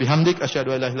 Subhanakallah bihamdik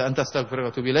asyhadu an la ilaha illa anta astaghfiruka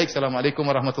wa atubu ilaik. Assalamualaikum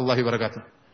warahmatullahi wabarakatuh.